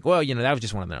they're like, well, that was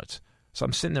just one of the notes. So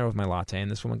I'm sitting there with my latte,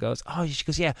 and this woman goes, "Oh," she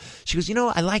goes, "Yeah." She goes,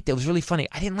 "I liked it. It was really funny.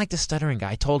 I didn't like the stuttering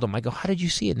guy." I told them. I go, "How did you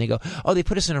see it?" And they go, "Oh, they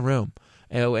put us in a room,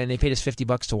 and they paid us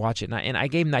 $50 to watch it." And I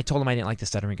told them I didn't like the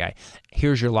stuttering guy.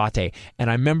 Here's your latte. And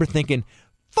I remember thinking,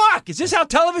 fuck, is this how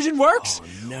television works?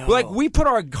 Oh, no. Like, we put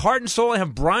our heart and soul and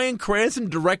have Bryan Cranston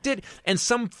direct it, and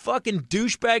some fucking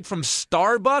douchebag from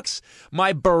Starbucks,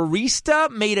 my barista,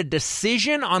 made a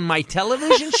decision on my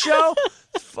television show?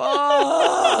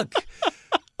 Fuck.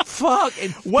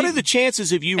 And what are the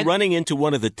chances of you running into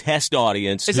one of the test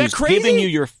audience who's giving you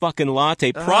your fucking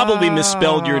latte, probably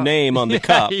misspelled your name on the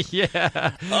cup?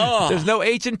 Yeah. Oh. There's no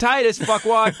H in Titus,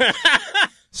 fuckwad.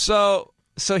 So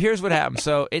here's what happened.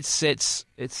 So it sits,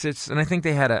 and I think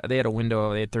they had a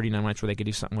window. They had 39 minutes where they could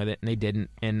do something with it, and they didn't.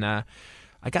 And I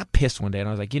got pissed one day, and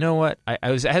I was like, you know what? I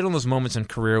had one of those moments in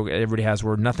career everybody has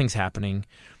where nothing's happening.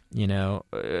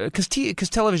 Because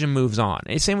television moves on.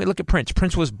 Same way, look at Prince.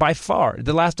 Prince was by far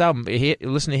the last album.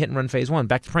 Listen to Hit and Run Phase 1,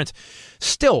 back to Prince.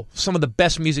 Still some of the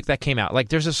best music that came out. Like,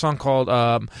 there's a song called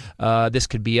This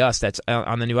Could Be Us that's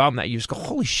on the new album that you just go,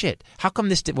 holy shit, how come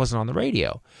this wasn't on the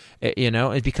radio?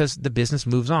 It's because the business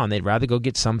moves on. They'd rather go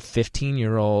get some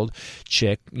 15-year-old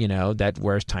chick, that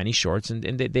wears tiny shorts, and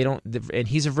they don't, and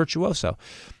he's a virtuoso.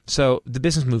 So the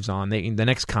business moves on. The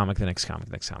next comic.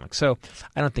 So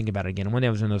I don't think about it again. And one day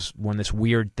I was in this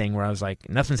weird thing where I was like,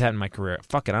 nothing's happened in my career.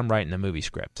 Fuck it, I'm writing a movie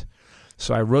script.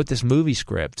 So I wrote this movie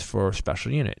script for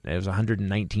Special Unit. It was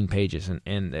 119 pages, and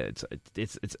it's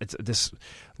this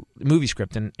movie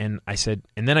script. And I said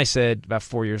about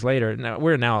 4 years later.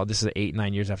 This is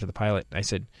 8-9 years after the pilot. I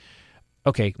said,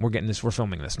 okay, we're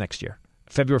filming this next year.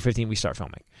 February 15th, we start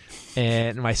filming.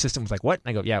 And my assistant was like, what? And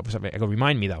I go, yeah. I go,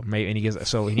 remind me, though. And he goes,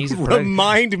 so he needs to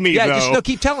remind me, though. Yeah, just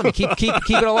keep telling me. Keep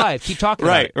it alive. Keep talking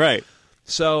about it. Right.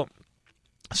 So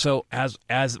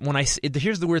as when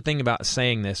here's the weird thing about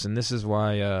saying this, and this is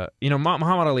why,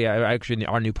 Muhammad Ali, actually,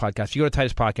 our new podcast, if you go to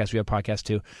Titus Podcast, we have a podcast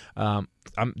too.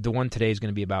 The one today is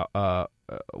going to be about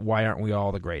why aren't we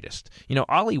all the greatest?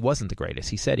 Ali wasn't the greatest.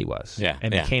 He said he was,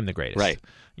 and became the greatest. Right.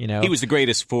 He was the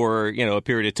greatest for a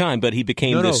period of time, but he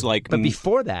became But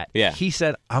before that, he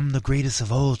said, "I'm the greatest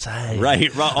of all time."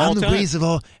 Right, I'm the greatest of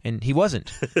all, and he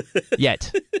wasn't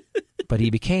yet, but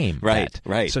he became that.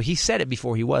 Right. So he said it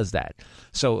before he was that.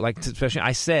 So, especially,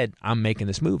 I said, "I'm making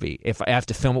this movie. If I have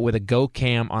to film it with a Go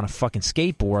Cam on a fucking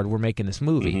skateboard, we're making this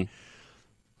movie." Mm-hmm.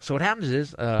 So what happens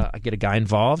is, I get a guy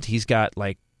involved. He's got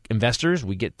investors.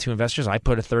 We get 2 investors. I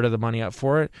put a third of the money up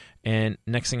for it, and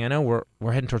next thing I know,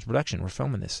 we're heading towards production. We're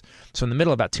filming this. So in the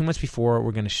middle, about 2 months before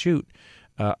we're going to shoot,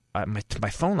 my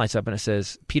phone lights up and it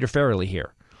says Peter Farrelly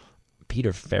here.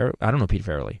 Peter Farrelly? I don't know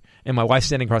Peter Farrelly. And my wife's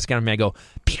standing across the counter from me. I go,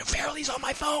 Peter Farrelly's on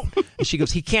my phone. And she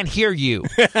goes, he can't hear you.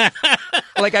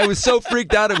 I was so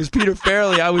freaked out. It was Peter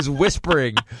Farrelly. I was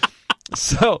whispering.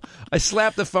 So I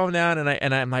slap the phone down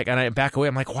and I back away.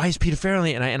 I'm like, why is Peter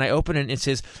Farrelly? And I open it and it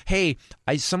says, hey,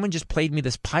 someone just played me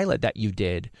this pilot that you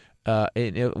did. What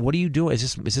are you doing?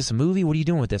 Is this a movie? What are you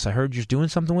doing with this? I heard you're doing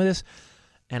something with this.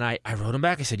 And I wrote him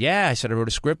back. I said, yeah. I said, I wrote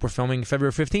a script. We're filming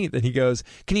February 15th. And he goes,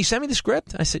 can you send me the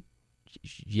script? I said,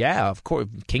 yeah, of course.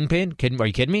 Kingpin? Are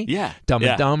you kidding me? Yeah. Dumb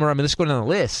and Dumber. I mean, let's go down the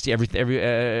list.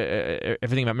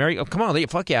 Everything about Mary. Oh, come on,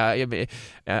 fuck yeah.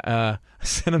 I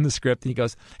sent him the script, and he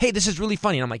goes, hey, this is really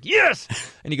funny. And I'm like, yes!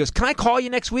 And he goes, can I call you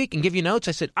next week and give you notes?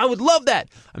 I said, I would love that.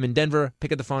 I'm in Denver,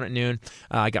 pick up the phone at noon.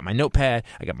 I got my notepad.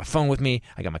 I got my phone with me.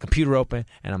 I got my computer open.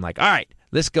 And I'm like, all right,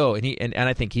 let's go. And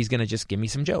I think he's going to just give me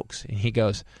some jokes. And he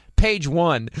goes, page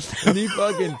 1. And he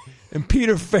fucking, and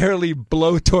Peter Farrelly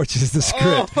blowtorches the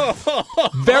script.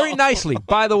 Very nicely.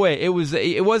 By the way, it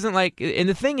wasn't like, and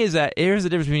the thing is that here's the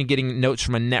difference between getting notes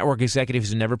from a network executive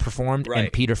who's never performed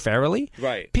and Peter Farrelly.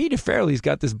 Right. Peter Farrelly's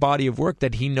got this body of work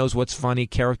that he knows what's funny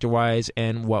character-wise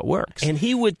and what works. And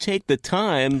he would take the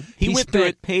time. He went through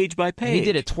it page by page. He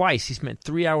did it twice. He spent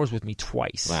 3 hours with me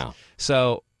twice. Wow.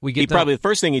 So we get probably the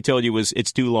first thing he told you was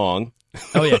it's too long.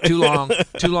 Oh yeah, too long,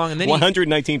 and then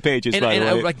 119 pages. By the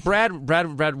way, like Brad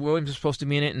Williams was supposed to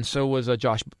be in it, and so was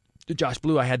Josh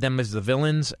Blue. I had them as the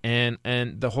villains, and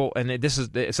the whole, and this is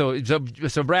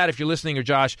so Brad, if you're listening, or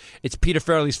Josh, it's Peter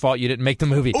Farrelly's fault you didn't make the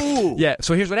movie. Ooh. Yeah.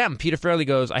 So here's what happened. Peter Farrelly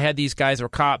goes, I had these guys that were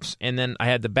cops, and then I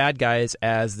had the bad guys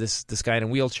as this guy in a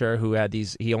wheelchair who had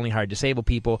these. He only hired disabled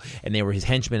people, and they were his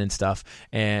henchmen and stuff.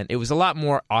 And it was a lot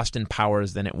more Austin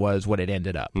Powers than it was what it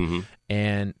ended up. Mm-hmm.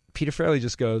 And Peter Farrelly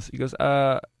just goes,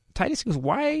 Titus, he goes,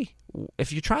 why,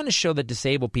 if you're trying to show that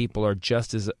disabled people are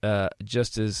just as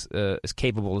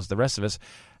capable as the rest of us,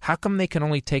 how come they can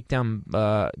only take down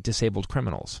disabled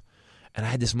criminals? And I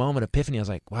had this moment of epiphany. I was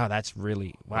like, wow, that's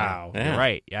really, wow. Yeah. You're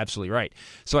right. You're absolutely right.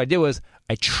 So I did was,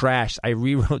 I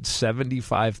rewrote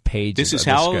 75 pages. This is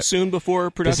of how script. Soon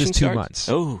before production This is 2 starts? months.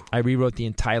 Oh. I rewrote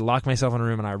locked myself in a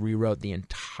room, and I rewrote the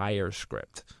entire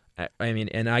script. I mean,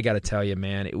 and I got to tell you,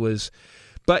 man, it was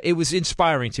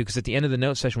inspiring too, because at the end of the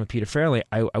note session with Peter Farrelly,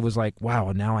 I was like,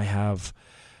 wow, now I have,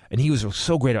 and he was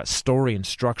so great about story and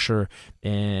structure,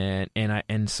 and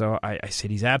so I said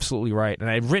he's absolutely right, and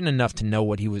I'd written enough to know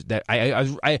what he was, that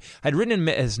I'd written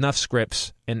enough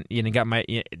scripts and got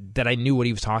that I knew what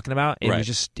he was talking about. It was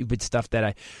just stupid stuff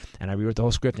I rewrote the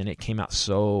whole script, and it came out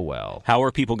so well. How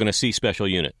are people going to see Special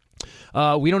Unit?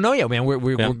 We don't know yet, man.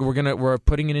 We're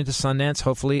putting it into Sundance.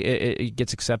 Hopefully, it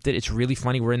gets accepted. It's really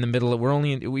funny. We're in the middle.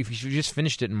 We just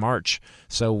finished it in March,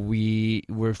 so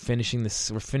we're finishing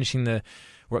this.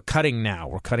 We're cutting now.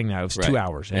 It was 2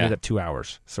 hours. It ended up 2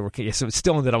 hours. So so it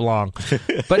still ended up long,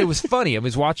 but it was funny. It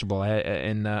was watchable.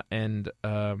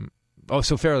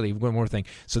 So Farrelly, one more thing.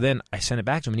 So then I sent it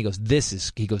back to him, and he goes,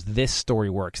 this story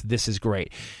works. This is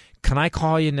great. Can I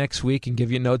call you next week and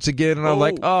give you notes again? And I'm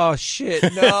like, oh, shit,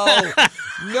 no.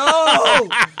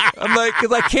 I'm like,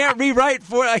 because I can't rewrite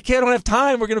for it. I don't have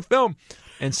time. We're going to film.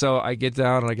 And so I get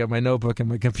down, and I got my notebook and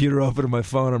my computer open and my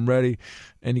phone. I'm ready.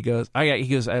 And he goes,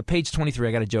 page 23,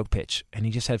 I got a joke pitch. And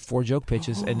he just had 4 joke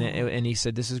pitches. And he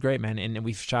said, this is great, man. And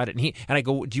we've shot it. And I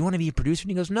go, do you want to be a producer?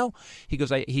 And he goes, no. He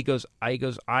goes,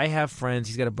 I have friends.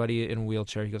 He's got a buddy in a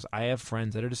wheelchair. He goes, I have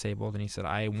friends that are disabled. And he said,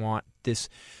 I want this.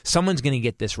 Someone's going to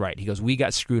get this right. He goes, we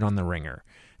got screwed on The Ringer.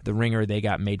 The Ringer, they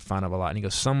got made fun of a lot. And he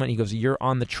goes, you're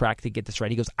on the track to get this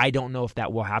right. He goes, I don't know if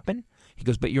that will happen. He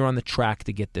goes, but you're on the track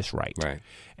to get this right. Right.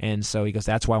 And so he goes,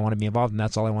 that's why I want to be involved, and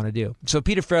that's all I want to do. So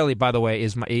Peter Farrelly, by the way,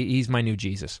 he's my new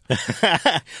Jesus.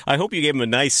 I hope you gave him a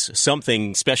nice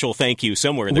something special thank you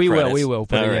somewhere in the credits. We will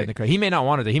put it in the credits. He may not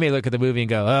want it. He may look at the movie and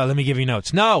go, oh, let me give you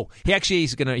notes. No,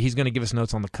 he's gonna give us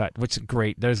notes on the cut, which is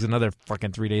great. There's another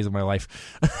fucking 3 days of my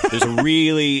life. There's a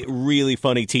really, really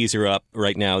funny teaser up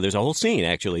right now. There's a whole scene,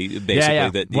 actually, basically,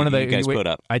 that you guys put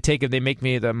up. I take it, they make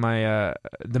me, the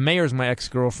mayor's my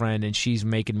ex-girlfriend, and she's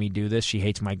making me do this. She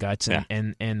hates my guts,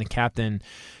 and the captain,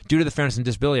 due to the Fairness and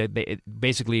Disability,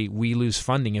 basically we lose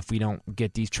funding if we don't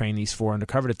train these 4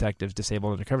 undercover detectives,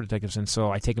 disabled undercover detectives, and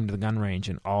so I take them to the gun range,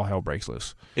 and all hell breaks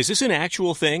loose. Is this an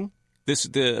actual thing?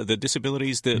 The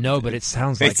disabilities? No, but it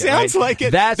sounds like it. It sounds like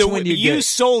it. That's when you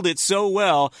sold it so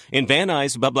well in Van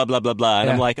Nuys, blah, blah, blah, blah, blah, and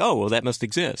I'm like, oh, well, that must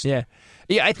exist. Yeah.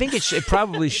 Yeah, I think it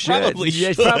probably should.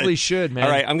 It probably should, man. All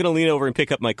right, I'm going to lean over and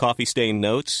pick up my coffee-stained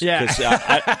notes. Yeah. Because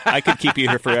I could keep you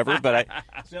here forever, but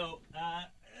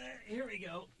here we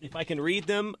go. If I can read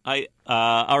them,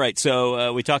 all right.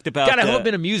 So we talked about. God, I hope it's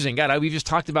been amusing. God, we've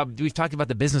talked about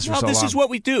the business for so long. This is what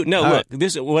we do. No, look,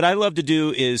 this what I love to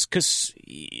do is because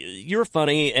you're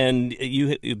funny and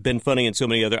you've been funny in so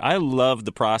many other. I love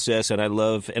the process, and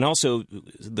and also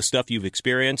the stuff you've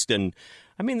experienced, and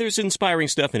I mean, there's inspiring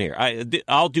stuff in here.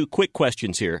 I'll do quick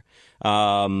questions here.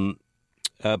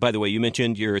 By the way, you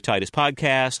mentioned your Titus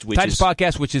podcast,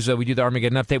 which is we do the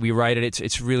Armageddon update. We write it.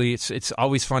 It's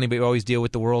always funny, but we always deal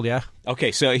with the world. Yeah.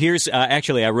 Okay, so here's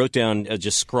actually I wrote down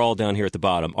just scroll down here at the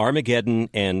bottom Armageddon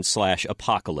and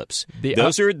 /apocalypse.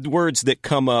 Those are words that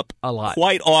come up a lot,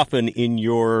 quite often in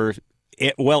your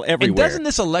Well, everywhere. And doesn't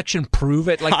this election prove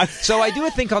it? Like, so I do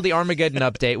a thing called the Armageddon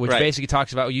Update, which basically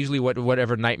talks about usually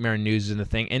whatever nightmare news is in the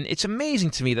thing. And it's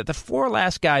amazing to me that the 4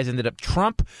 last guys ended up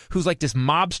Trump, who's like this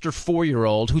mobster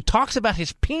 4-year-old who talks about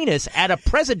his penis at a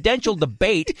presidential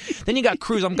debate. Then you got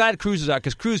Cruz. I'm glad Cruz is out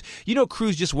because Cruz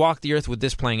just walked the earth with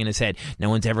this playing in his head. No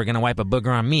one's ever going to wipe a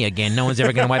booger on me again. No one's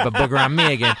ever going to wipe a booger on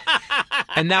me again.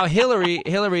 And now Hillary,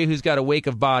 who's got a wake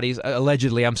of bodies,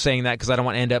 allegedly, I'm saying that because I don't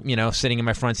want to end up, sitting in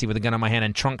my front seat with a gun on my hand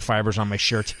and trunk fibers on my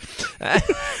shirt.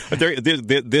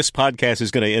 This podcast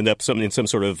is going to end up in some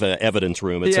sort of evidence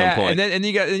room at some point. And then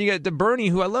you got the Bernie,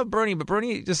 who I love Bernie, but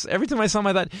Bernie, just every time I saw him,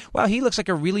 I thought, wow, he looks like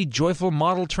a really joyful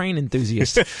model train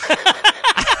enthusiast.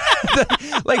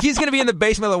 Like he's going to be in the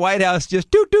basement of the White House just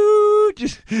doot.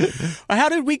 How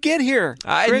did we get here?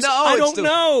 Chris, I don't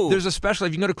know. There's a special.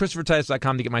 If you can go to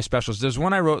ChristopherTitus.com to get my specials. There's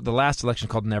one I wrote the last election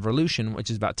called Neverlution, which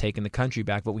is about taking the country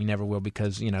back, but we never will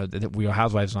because, the Real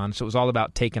Housewives on. So it was all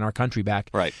about taking our country back.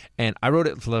 Right. And I wrote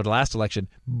it for the last election.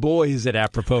 Boy, is it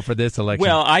apropos for this election.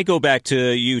 Well, I go back to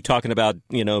you talking about,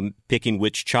 picking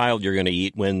which child you're going to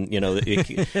eat when,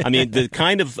 the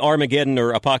kind of Armageddon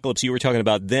or apocalypse you were talking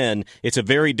about then, it's a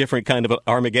very different kind of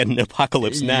Armageddon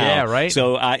apocalypse now. Yeah, right.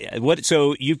 So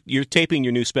So you're taping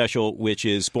your new special, which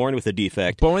is Born with a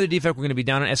Defect. Born with a Defect. We're going to be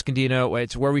down in Escondido.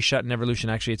 It's where we shot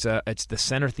Neverlution. Actually, it's the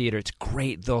Center Theater. It's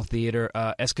great, though, theater.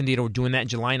 Escondido. We're doing that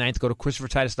July 9th. Go to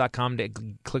ChristopherTitus.com to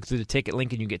click through the ticket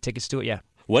link, and you can get tickets to it. Yeah.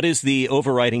 What is the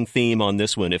overriding theme on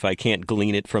this one? If I can't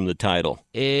glean it from the title,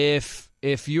 if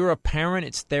you're a parent,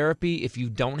 it's therapy. If you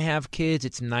don't have kids,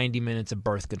 it's 90 minutes of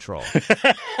birth control.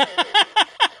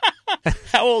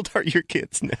 How old are your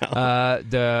kids now?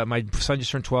 My son just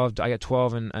turned 12. I got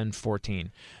 12 and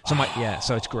 14. So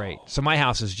so it's great. So my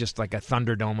house is just like a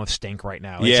thunderdome of stink right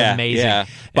now. It's amazing. Yeah.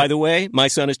 By the way, my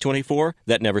son is 24.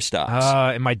 That never stops.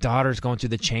 And my daughter's going through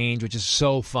the change, which is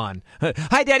so fun.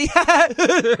 Hi, Daddy.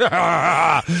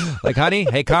 Like, honey,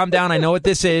 hey, calm down. I know what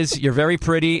this is. You're very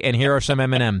pretty, and here are some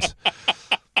M&Ms.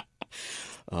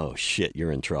 Oh, shit,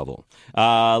 you're in trouble.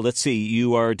 Let's see.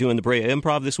 You are doing the Brea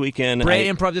Improv this weekend.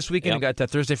 Improv this weekend. Yep. We got that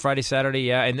Thursday, Friday, Saturday,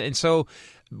 yeah. And so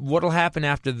what'll happen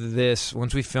after this,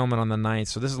 once we film it on the 9th,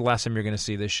 so this is the last time you're going to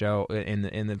see this show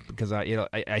because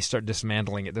I start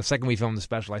dismantling it. The second we film the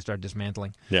special, I start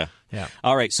dismantling. Yeah.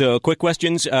 All right, so quick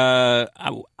questions.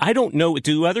 I don't know.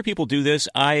 Do other people do this?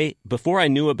 Before I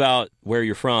knew about where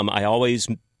you're from, I always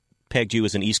pegged you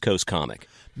as an East Coast comic.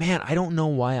 Man, I don't know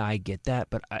why I get that,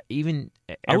 but I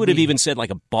would have even said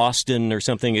like a Boston or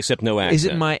something, except no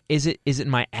accent. Is it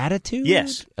my attitude?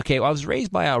 Yes. Okay. Well, I was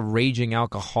raised by a raging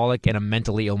alcoholic and a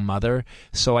mentally ill mother,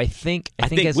 so I think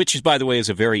which is, by the way, is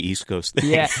a very East Coast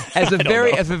thing. Yeah. As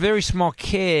a very small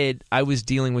kid, I was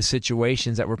dealing with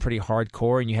situations that were pretty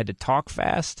hardcore, and you had to talk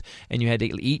fast, and you had to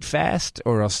eat fast,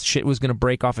 or else shit was going to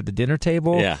break off at the dinner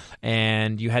table. Yeah.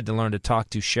 And you had to learn to talk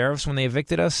to sheriffs when they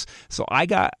evicted us. So I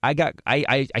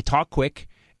talk quick,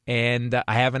 and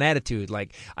I have an attitude.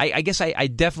 Like I guess I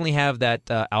definitely have that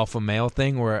alpha male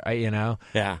thing where and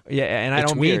I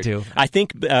don't mean to. I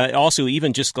think also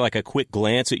even just like a quick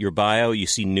glance at your bio, you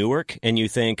see Newark, and you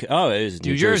think, oh, it's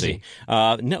New Jersey.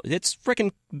 No, it's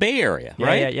freaking Bay Area,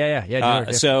 right? Yeah.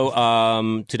 Newark,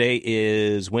 so today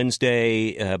is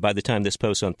Wednesday. By the time this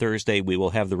posts on Thursday, we will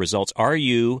have the results. Are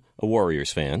you a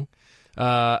Warriors fan?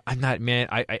 I'm not, man.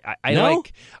 No?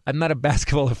 I'm not a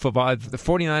basketball or football. The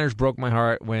 49ers broke my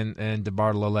heart when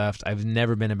DeBartolo left. I've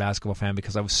never been a basketball fan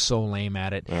because I was so lame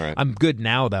at it. All right. I'm good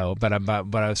now though,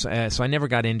 but so I never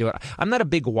got into it. I'm not a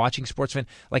big watching sports fan,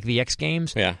 like the X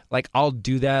Games. Yeah. Like I'll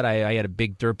do that. I had a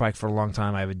big dirt bike for a long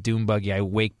time. I have a dune buggy. I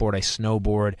wakeboard. I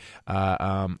snowboard.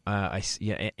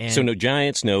 So no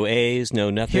Giants, no A's, no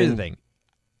nothing. Here's the thing.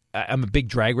 I'm a big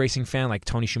drag racing fan. Like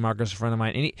Tony Schumacher's a friend of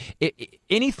mine.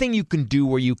 Anything you can do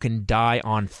where you can die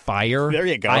on fire, there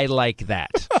you go. I like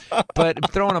that.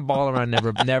 But throwing a ball around,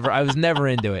 never. I was never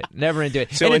into it.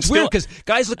 So and it's weird because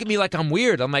guys look at me like I'm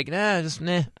weird. I'm like, nah.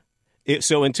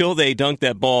 So until they dunk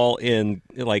that ball in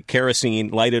like kerosene,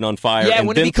 light it on fire, and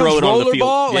when then it becomes throw it on the field.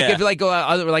 Ball, like if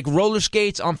like roller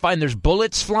skates on fire, and there's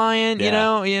bullets flying,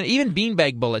 even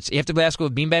beanbag bullets. You have to basketball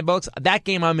with beanbag bullets. That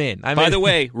game I'm in. By the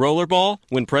way, rollerball,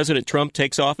 when President Trump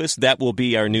takes office, that will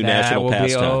be our new national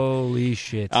pastime. Holy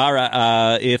shit. All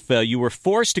right. If you were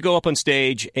forced to go up on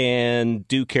stage and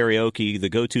do karaoke, the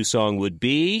go-to song would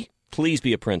be, please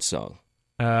be a Prince song.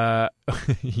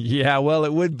 Yeah, well,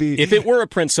 it would be. If it were a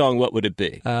Prince song, what would it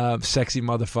be? Sexy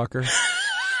Motherfucker.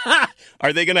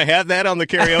 Are they going to have that on the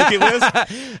karaoke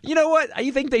list? You know what?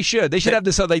 I think they should. They should have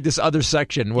this other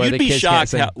section where You'd the be kids shocked can't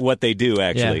sing. What they do,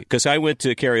 actually. Because I went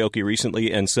to karaoke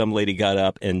recently, and some lady got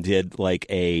up and did like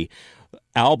a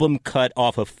album cut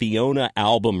off a Fiona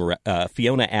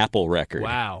Apple record.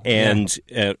 Wow. And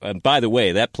by the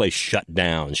way, that place shut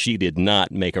down. She did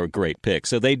not make a great pick.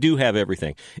 So they do have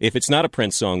everything. If it's not a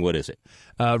Prince song, what is it?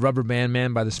 Rubber Band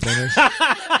Man by the Spinners.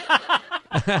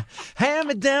 Hand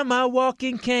me down my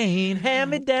walking cane,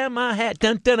 hand me down my hat.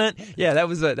 Dun, dun, dun. Yeah, that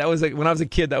was like when I was a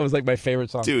kid. That was like my favorite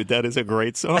song. Dude, that is a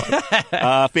great song.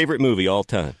 Favorite movie all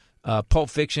time? Pulp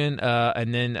Fiction,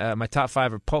 and then my top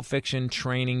 5 are Pulp Fiction,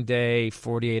 Training Day,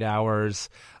 48 Hours.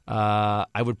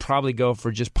 I would probably go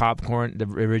for just Popcorn, the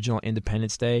original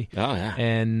Independence Day. Oh yeah.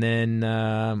 And then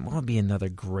what would be another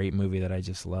great movie that I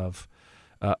just love?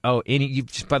 By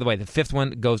the way, the 5th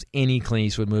one goes any Clint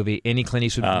Eastwood movie, any Clint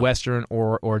Eastwood Western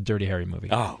or Dirty Harry movie.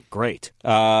 Oh, great.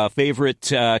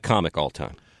 Favorite comic all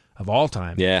time? Of all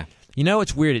time? Yeah. You know,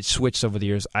 it's weird. It switched over the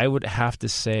years. I would have to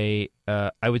say,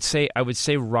 I would say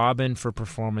Robin for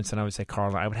performance, and I would say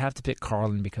Carlin. I would have to pick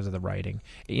Carlin because of the writing.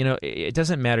 You know, it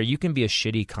doesn't matter. You can be a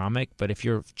shitty comic, but if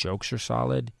your jokes are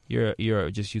solid, you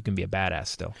can be a badass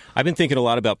still. I've been thinking a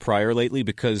lot about Pryor lately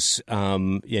because,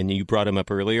 and you brought him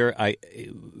up earlier.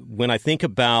 When I think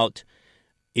about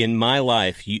in my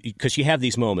life, because you have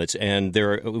these moments, and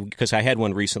because I had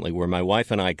one recently where my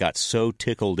wife and I got so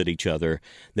tickled at each other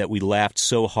that we laughed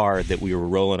so hard that we were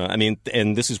rolling on. I mean,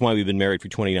 and this is why we've been married for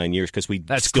 29 years, because we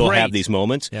still have these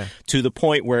moments to the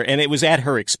point where, and it was at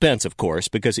her expense, of course,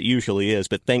 because it usually is,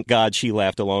 but thank God she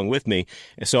laughed along with me.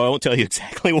 So I won't tell you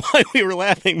exactly why we were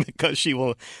laughing, because she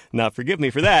will not forgive me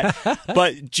for that.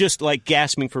 But just like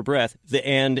gasping for breath.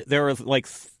 And there are like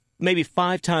maybe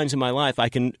 5 times in my life I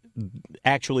can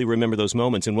actually remember those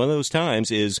moments. And one of those times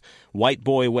is White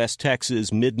Boy, West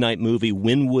Texas, midnight movie,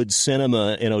 Wynwood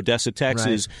Cinema in Odessa,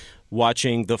 Texas,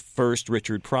 watching the first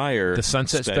Richard Pryor. The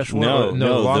Sunset Special? No,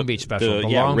 Long Beach Special. The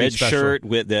Long red Beach Special. Shirt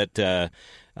with that... the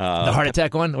heart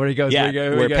attack one, where he goes,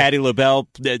 where Patti LaBelle,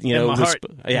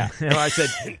 I said,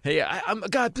 "Hey,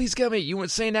 God, please kill me." You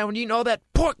weren't saying that when you know that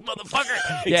pork,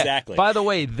 motherfucker. Exactly. By the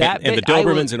way, that and the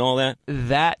Dobermans and all that.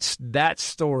 That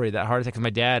story, that heart attack. Because my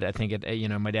dad, I think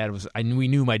my dad was. We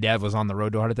knew my dad was on the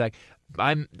road to a heart attack.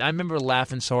 I remember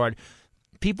laughing so hard.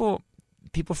 People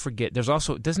forget. There's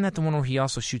also, doesn't that the one where he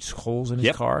also shoots holes in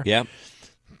his car? Yeah.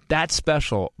 That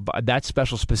special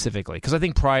specifically, because I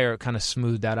think Pryor kind of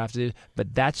smoothed that after,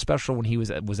 but that special when he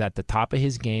was at the top of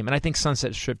his game, and I think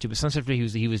Sunset Strip too. But Sunset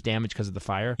Strip, he was damaged because of the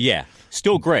fire. Yeah,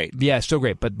 still great. Yeah, still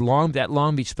great. But that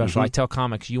Long Beach special, I tell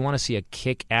comics, you want to see a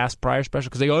kick-ass Pryor special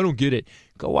because they go, I don't get it.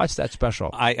 Go watch that special.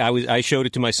 I showed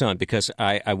it to my son because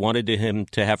I wanted him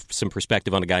to have some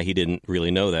perspective on a guy he didn't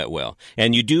really know that well,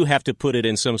 and you do have to put it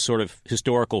in some sort of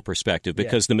historical perspective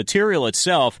because the material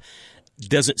itself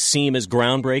doesn't seem as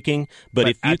groundbreaking, but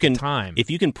if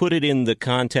you can put it in the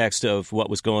context of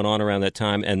what was going on around that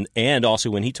time, and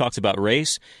also when he talks about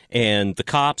race and the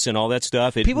cops and all that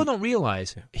stuff, people don't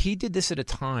realize he did this at a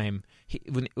time.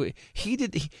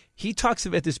 He talks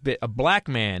about this bit, a black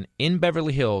man in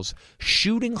Beverly Hills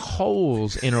shooting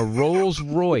holes in a Rolls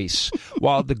Royce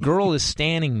while the girl is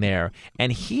standing there,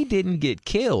 and he didn't get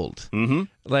killed. Mm-hmm.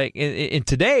 Like in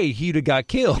today, he'd have got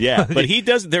killed. Yeah, but he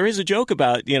does. There is a joke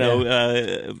about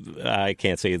I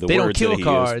can't say the they words. They don't kill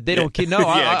cars. Used. They don't kill. No,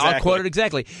 exactly. I'll quote it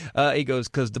exactly. He goes,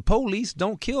 "Because the police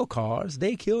don't kill cars;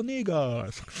 they kill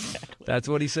niggers." Exactly. That's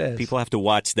what he says. People have to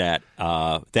watch that.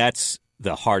 That's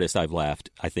the hardest I've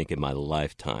laughed, I think, in my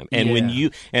lifetime. And when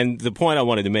the point I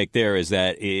wanted to make there is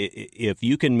that if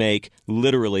you can make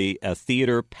literally a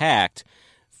theater packed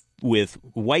with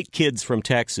white kids from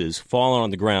Texas falling on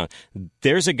the ground,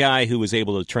 there's a guy who was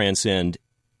able to transcend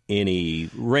any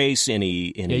race,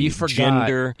 any you forgot,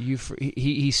 gender.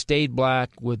 He stayed black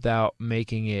without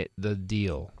making it the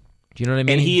deal. Do you know what I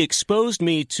mean? And he exposed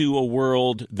me to a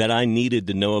world that I needed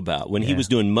to know about. When he was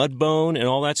doing Mudbone and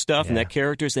all that stuff, and that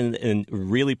characters, and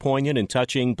really poignant and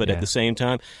touching, but at the same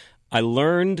time, I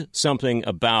learned something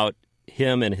about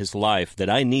him and his life that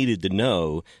I needed to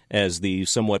know as the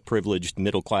somewhat privileged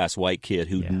middle-class white kid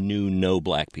who knew no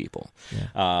black people.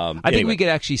 Yeah. I think we could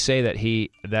actually say that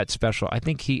that special. I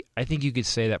think you could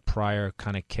say that Pryor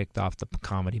kind of kicked off the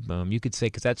comedy boom. You could say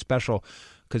because that special.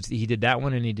 Because he did that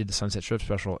one and he did the Sunset Strip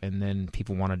special, and then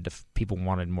people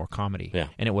wanted more comedy,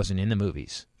 and it wasn't in the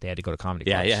movies. They had to go to comedy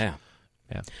clubs. Yeah.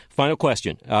 Final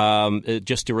question,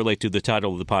 just to relate to the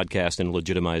title of the podcast and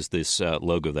legitimize this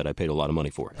logo that I paid a lot of money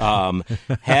for.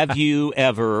 Have you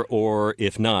ever, or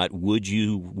if not,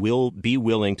 will be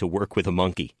willing to work with a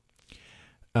monkey?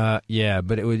 Yeah,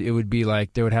 but it would be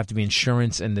like there would have to be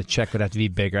insurance and the check would have to be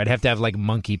bigger. I'd have to have like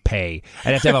monkey pay.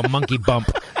 I'd have to have a monkey bump.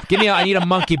 I need a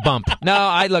monkey bump. No,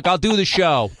 I'll do the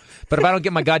show, but if I don't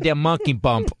get my goddamn monkey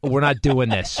bump, we're not doing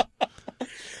this.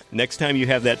 Next time you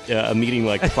have that a meeting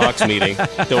like the Fox meeting,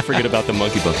 don't forget about the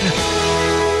monkey book.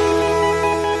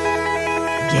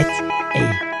 Get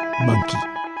a monkey.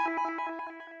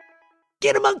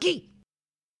 Get a monkey!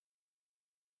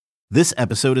 This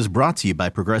episode is brought to you by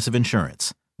Progressive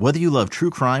Insurance. Whether you love true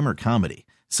crime or comedy,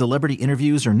 celebrity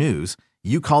interviews or news,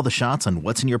 you call the shots on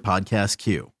what's in your podcast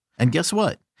queue. And guess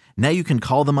what? Now you can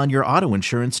call them on your auto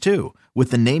insurance too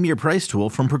with the Name Your Price tool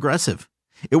from Progressive.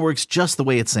 It works just the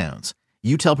way it sounds.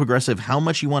 You tell Progressive how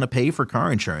much you want to pay for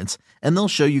car insurance, and they'll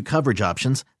show you coverage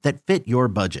options that fit your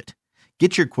budget.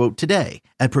 Get your quote today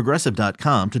at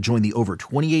Progressive.com to join the over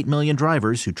 28 million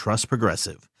drivers who trust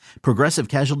Progressive. Progressive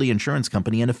Casualty Insurance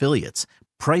Company and Affiliates.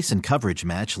 Price and coverage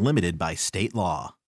match limited by state law.